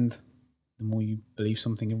habits, and the more you believe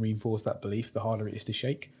something and reinforce that belief, the harder it is to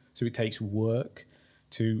shake. So it takes work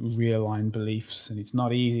to realign beliefs, and it's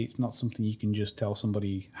not easy. It's not something you can just tell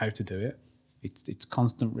somebody how to do it. It's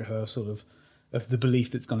constant rehearsal of the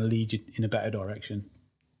belief that's going to lead you in a better direction,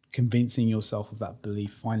 convincing yourself of that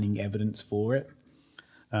belief, finding evidence for it.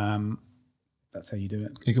 That's how you do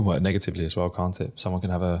it. It can work negatively as well, can't it? Someone can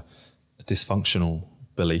have a dysfunctional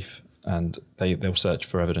belief and they'll search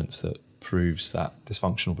for evidence that proves that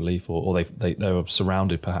dysfunctional belief, or they're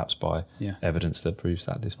surrounded perhaps by evidence that proves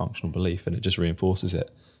that dysfunctional belief, and it just reinforces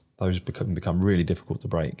it. Those become really difficult to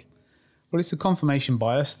break. Well, it's a confirmation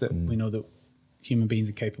bias that we know that human beings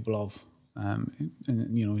are capable of, and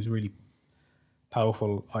is a really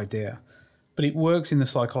powerful idea. But it works in the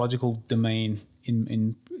psychological domain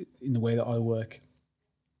in the way that I work,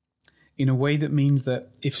 in a way that means that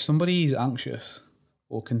if somebody is anxious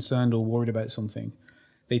or concerned or worried about something,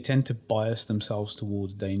 they tend to bias themselves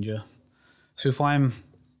towards danger. So if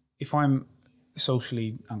I'm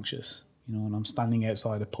socially anxious, and I'm standing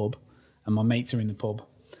outside a pub and my mates are in the pub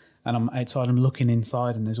and I'm outside, I'm looking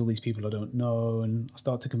inside and there's all these people I don't know, and I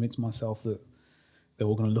start to convince myself that they're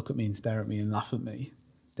all going to look at me and stare at me and laugh at me,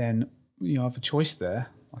 then I have a choice there.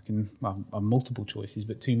 I have multiple choices,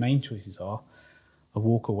 but two main choices are I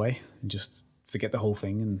walk away and just forget the whole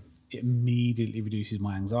thing, and it immediately reduces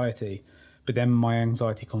my anxiety. But then my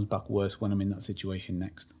anxiety comes back worse when I'm in that situation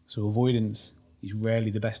next. So avoidance is rarely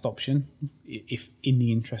the best option. If in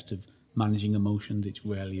the interest of managing emotions, it's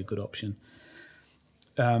rarely a good option.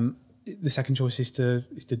 The second choice is to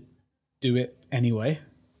do it anyway,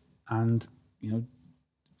 and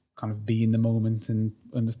kind of be in the moment and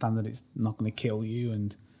understand that it's not going to kill you,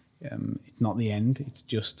 and it's not the end. It's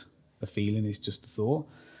just a feeling. It's just a thought.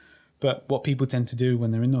 But what people tend to do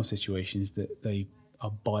when they're in those situations is that they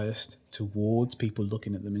are biased towards people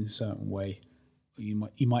looking at them in a certain way. You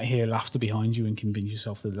might hear laughter behind you and convince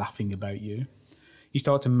yourself they're laughing about you. You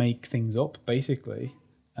start to make things up, basically,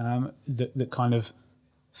 that kind of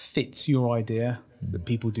fits your idea that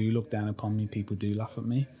people do look down upon me, people do laugh at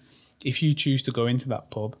me. If you choose to go into that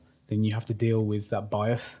pub, then you have to deal with that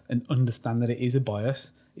bias and understand that it is a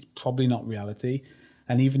bias. It's probably not reality.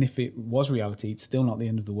 And even if it was reality, it's still not the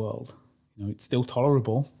end of the world. It's still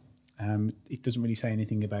tolerable. It doesn't really say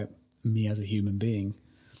anything about me as a human being.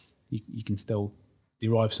 You can still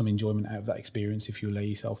derive some enjoyment out of that experience if you allow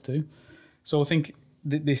yourself to. So I think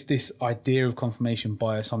this idea of confirmation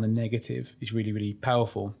bias on the negative is really, really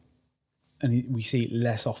powerful. And we see it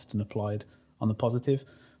less often applied on the positive.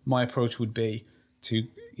 My approach would be to,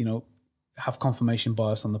 have confirmation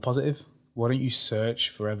bias on the positive. Why don't you search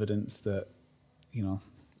for evidence that,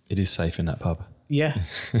 it is safe in that pub. Yeah,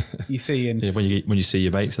 you see, and when you see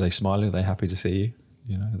your mates, are they smiling? Are they happy to see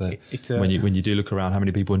you? When you do look around, how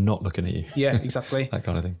many people are not looking at you? Yeah, exactly. That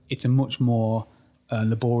kind of thing. It's a much more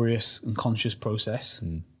laborious and conscious process.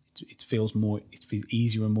 It feels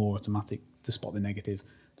easier and more automatic to spot the negative.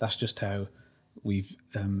 That's just how we've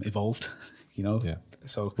evolved. Yeah.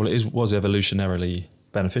 So it was evolutionarily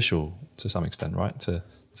beneficial to some extent, right? To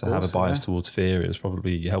have a bias towards fear. It was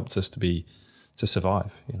probably helped us to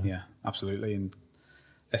survive. Yeah, absolutely. And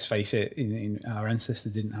let's face it, in our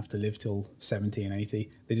ancestors didn't have to live till 70 and 80.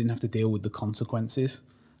 They didn't have to deal with the consequences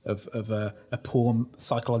of a poor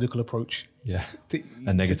psychological approach. Yeah,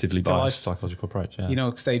 a negatively biased psychological approach. Yeah,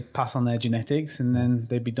 because they'd pass on their genetics and then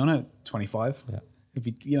they'd be done at 25.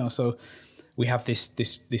 Yeah, so we have this.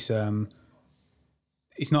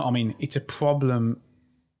 It's not. I mean, it's a problem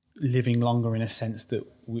living longer in a sense that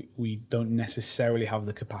we don't necessarily have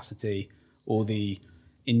the capacity or the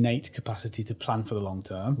innate capacity to plan for the long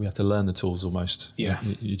term. We have to learn the tools almost. Yeah.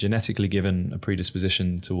 You're genetically given a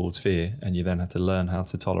predisposition towards fear, and you then have to learn how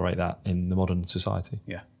to tolerate that in the modern society.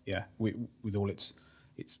 Yeah, yeah. With all its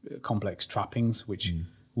complex trappings, which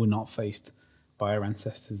were not faced by our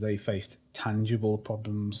ancestors. They faced tangible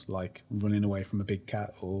problems like running away from a big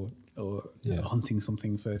cat or hunting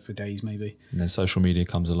something for days maybe. And then social media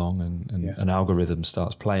comes along and an algorithm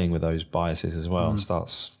starts playing with those biases as well and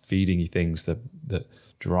starts feeding you things that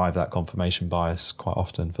drive that confirmation bias quite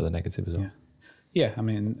often for the negative as well. Yeah, I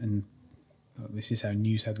mean, and this is how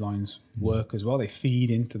news headlines work as well. They feed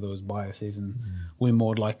into those biases and we're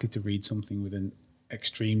more likely to read something with an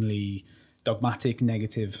extremely dogmatic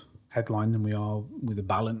negative headline than we are with a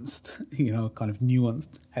balanced, kind of nuanced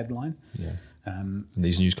headline. Yeah. And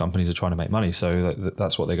these news companies are trying to make money, so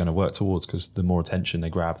that's what they're going to work towards, because the more attention they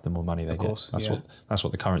grab, the more money they get. That's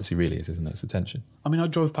what the currency really is, isn't it? It's attention. I mean, I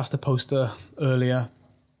drove past a poster earlier.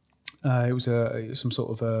 It was some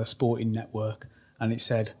sort of a sporting network, and it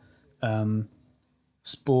said,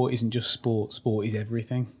 "Sport isn't just sport. Sport is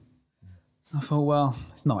everything." I thought, well,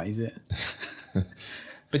 it's not, is it?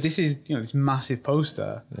 But this is, this massive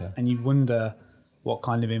poster, and you wonder what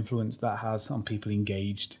kind of influence that has on people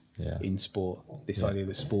engaged in sport. This idea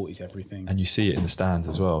that sport is everything. And you see it in the stands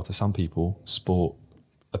as well. To some people, sport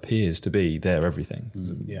appears to be their everything.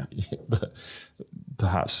 But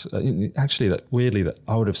perhaps, actually, that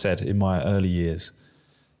I would have said in my early years,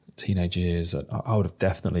 teenage years, I would have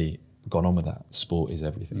definitely gone on with that. Sport is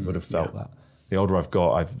everything. I would have felt that. The older I've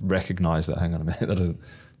got, I've recognised that, hang on a minute, that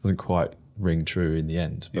doesn't quite ring true in the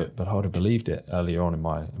end. But I would have believed it earlier on in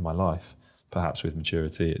my life. Perhaps with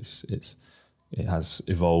maturity, it has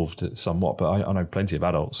evolved somewhat. But I know plenty of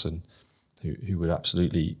adults and who would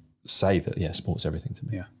absolutely say that sport's everything to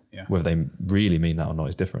me. Yeah. Whether they really mean that or not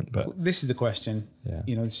is different. But this is the question.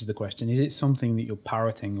 This is the question. Is it something that you're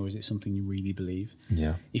parroting, or is it something you really believe?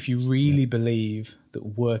 Yeah. If you really believe that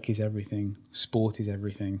work is everything, sport is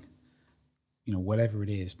everything, whatever it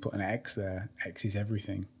is, put an X there. X is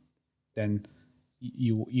everything. Then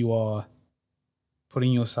you are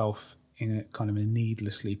putting yourself in a kind of a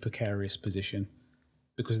needlessly precarious position,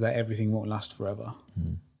 because that everything won't last forever.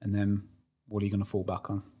 And then what are you going to fall back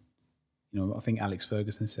on? I think Alex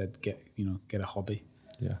Ferguson said, get a hobby.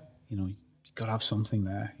 Yeah. You've got to have something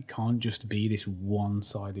there. It can't just be this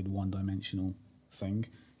one-sided, one-dimensional thing.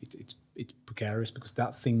 It's precarious, because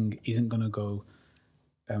that thing isn't going to go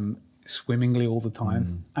swimmingly all the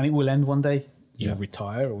time, and it will end one day. You'll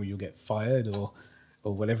retire, or you'll get fired, or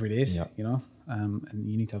whatever it is. And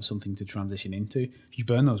you need to have something to transition into. If you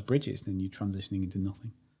burn those bridges, then you're transitioning into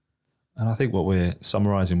nothing. And I think what we're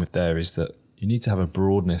summarising with there is that you need to have a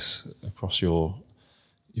broadness across your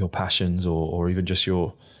passions, or even just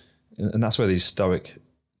and that's where these Stoic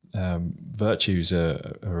virtues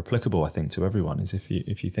are applicable, I think, to everyone. Is if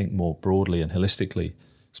you think more broadly and holistically,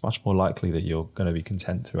 it's much more likely that you're going to be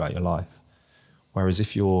content throughout your life. Whereas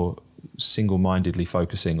if you're single-mindedly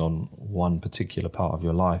focusing on one particular part of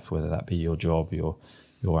your life, whether that be your job, your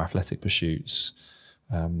athletic pursuits,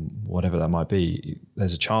 whatever that might be,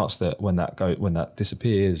 there's a chance that when that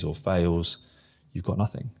disappears or fails, you've got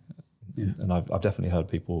nothing. Yeah. And I've definitely heard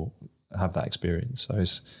people have that experience. So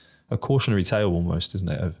it's a cautionary tale almost, isn't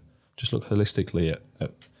it? Of just look holistically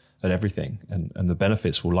at everything, and the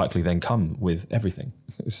benefits will likely then come with everything,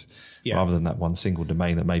 rather than that one single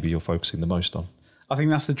domain that maybe you're focusing the most on. I think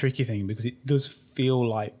that's the tricky thing, because it does feel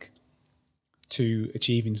like to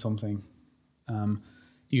achieving something,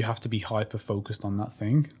 you have to be hyper focused on that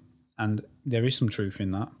thing, and there is some truth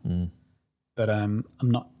in that. But I'm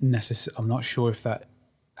not sure if that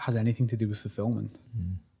has anything to do with fulfillment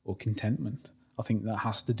or contentment. I think that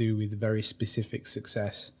has to do with very specific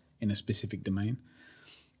success in a specific domain.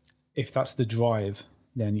 If that's the drive,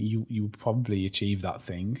 then you will probably achieve that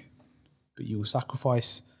thing, but you will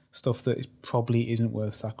sacrifice stuff that probably isn't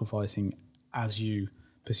worth sacrificing as you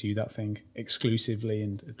pursue that thing exclusively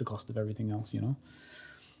and at the cost of everything else, you know?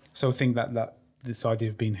 So I think that this idea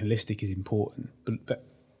of being holistic is important, but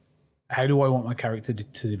how do I want my character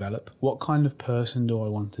to develop? What kind of person do I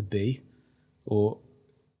want to be? Or,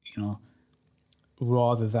 you know,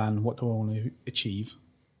 rather than what do I want to achieve?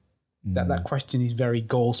 That question is very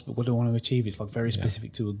goals, but what do I want to achieve? It's like very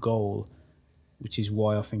specific to a goal, which is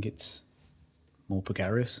why I think it's more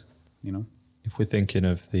precarious, you know? If we're thinking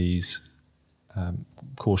of these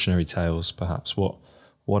cautionary tales, perhaps, what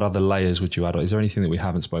other layers would you add on? Is there anything that we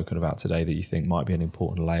haven't spoken about today that you think might be an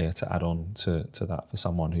important layer to add on to that for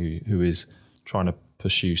someone who is trying to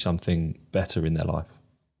pursue something better in their life?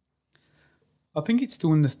 I think it's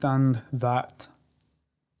to understand that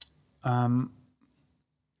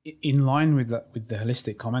in line with the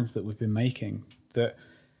holistic comments that we've been making, that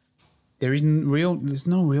there's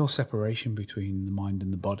no real separation between the mind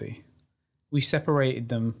and the body. We separated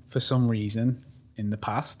them for some reason in the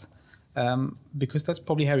past, because that's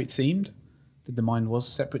probably how it seemed, that the mind was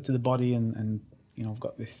separate to the body, and you know, I've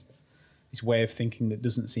got this way of thinking that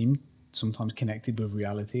doesn't seem sometimes connected with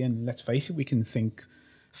reality. And let's face it, we can think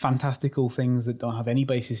fantastical things that don't have any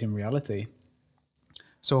basis in reality.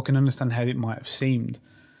 So I can understand how it might have seemed,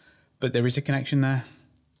 but there is a connection there.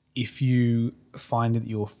 If you find that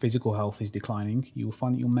your physical health is declining, you will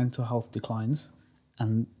find that your mental health declines,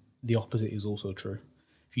 and the opposite is also true.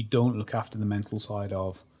 If you don't look after the mental side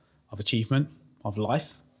of achievement, of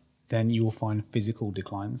life, then you will find physical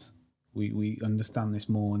declines. We understand this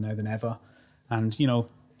more now than ever. And, you know,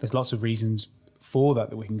 there's lots of reasons for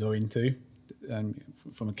that we can go into,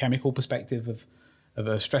 from a chemical perspective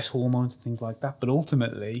of stress hormones and things like that. But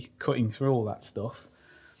ultimately, cutting through all that stuff,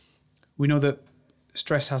 we know that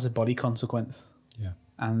stress has a body consequence. Yeah.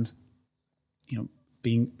 And, you know,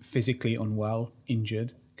 being physically unwell,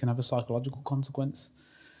 injured, can have a psychological consequence.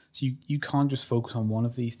 So you can't just focus on one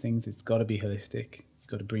of these things. It's got to be holistic. You've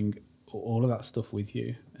got to bring all of that stuff with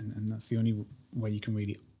you. And that's the only way you can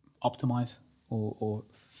really optimize or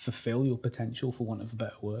fulfill your potential, for want of a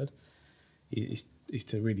better word, is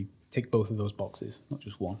to really tick both of those boxes, not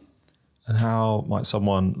just one. And how might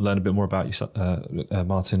someone learn a bit more about you,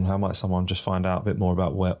 Martin? How might someone just find out a bit more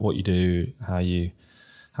about what you do, how you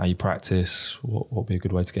practice? What would be a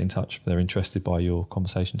good way to get in touch if they're interested by your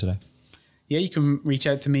conversation today? Yeah, you can reach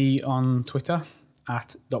out to me on Twitter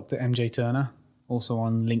at Dr. MJ Turner, also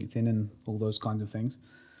on LinkedIn and all those kinds of things.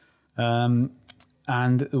 And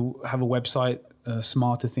have a website,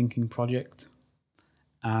 Smarter Thinking Project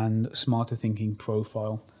and Smarter Thinking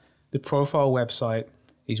Profile. The profile website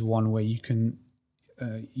is one where you can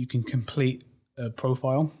complete a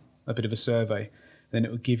profile, a bit of a survey. Then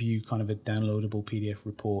it will give you kind of a downloadable PDF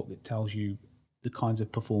report that tells you the kinds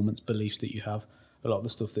of performance beliefs that you have, a lot of the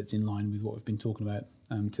stuff that's in line with what we've been talking about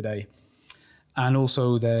today. And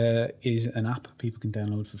also there is an app people can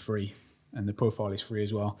download for free, and the profile is free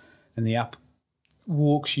as well. And the app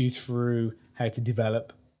walks you through how to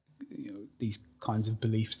develop, you know, these kinds of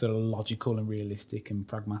beliefs that are logical and realistic and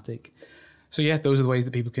pragmatic. So yeah, those are the ways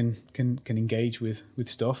that people can engage with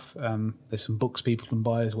stuff. There's some books people can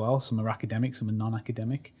buy as well. Some are academic, some are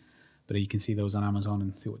non-academic, but you can see those on Amazon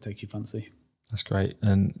and see what takes your fancy. That's great.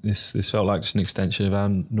 And this felt like just an extension of our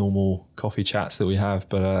normal coffee chats that we have.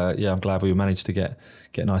 But yeah, I'm glad we managed to get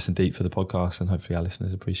nice and deep for the podcast, and hopefully our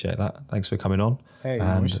listeners appreciate that. Thanks for coming on. Hey,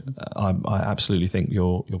 and I absolutely think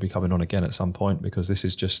you'll be coming on again at some point, because this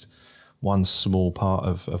is just one small part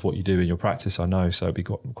of what you do in your practice, I know. So it'd be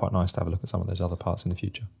quite nice to have a look at some of those other parts in the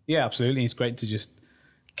future. Yeah, absolutely. It's great to just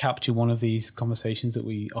capture one of these conversations that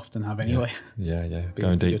we often have anyway. Yeah.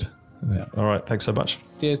 Going deep. Yeah. All right. Thanks so much.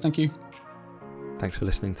 Cheers. Thank you. Thanks for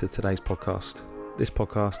listening to today's podcast. This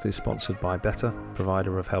podcast is sponsored by Better,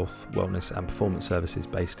 provider of health, wellness and performance services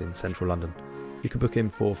based in central London. You can book in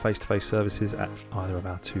for face-to-face services at either of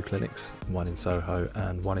our 2 clinics, one in Soho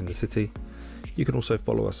and one in the city. You can also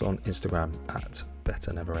follow us on Instagram at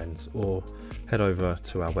Better Never Ends, or head over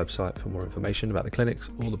to our website for more information about the clinics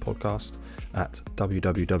or the podcast at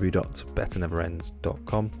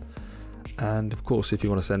www.betterneverends.com. And of course, if you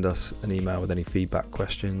want to send us an email with any feedback,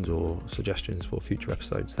 questions or suggestions for future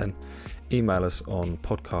episodes, then email us on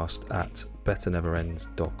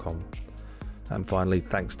podcast@betterneverends.com. And finally,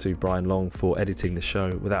 thanks to Brian Long for editing the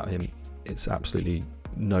show. Without him, it's absolutely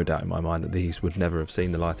no doubt in my mind that these would never have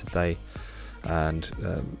seen the light of day. And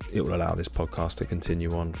it will allow this podcast to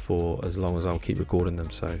continue on for as long as I'll keep recording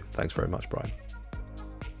them. So thanks very much, Brian.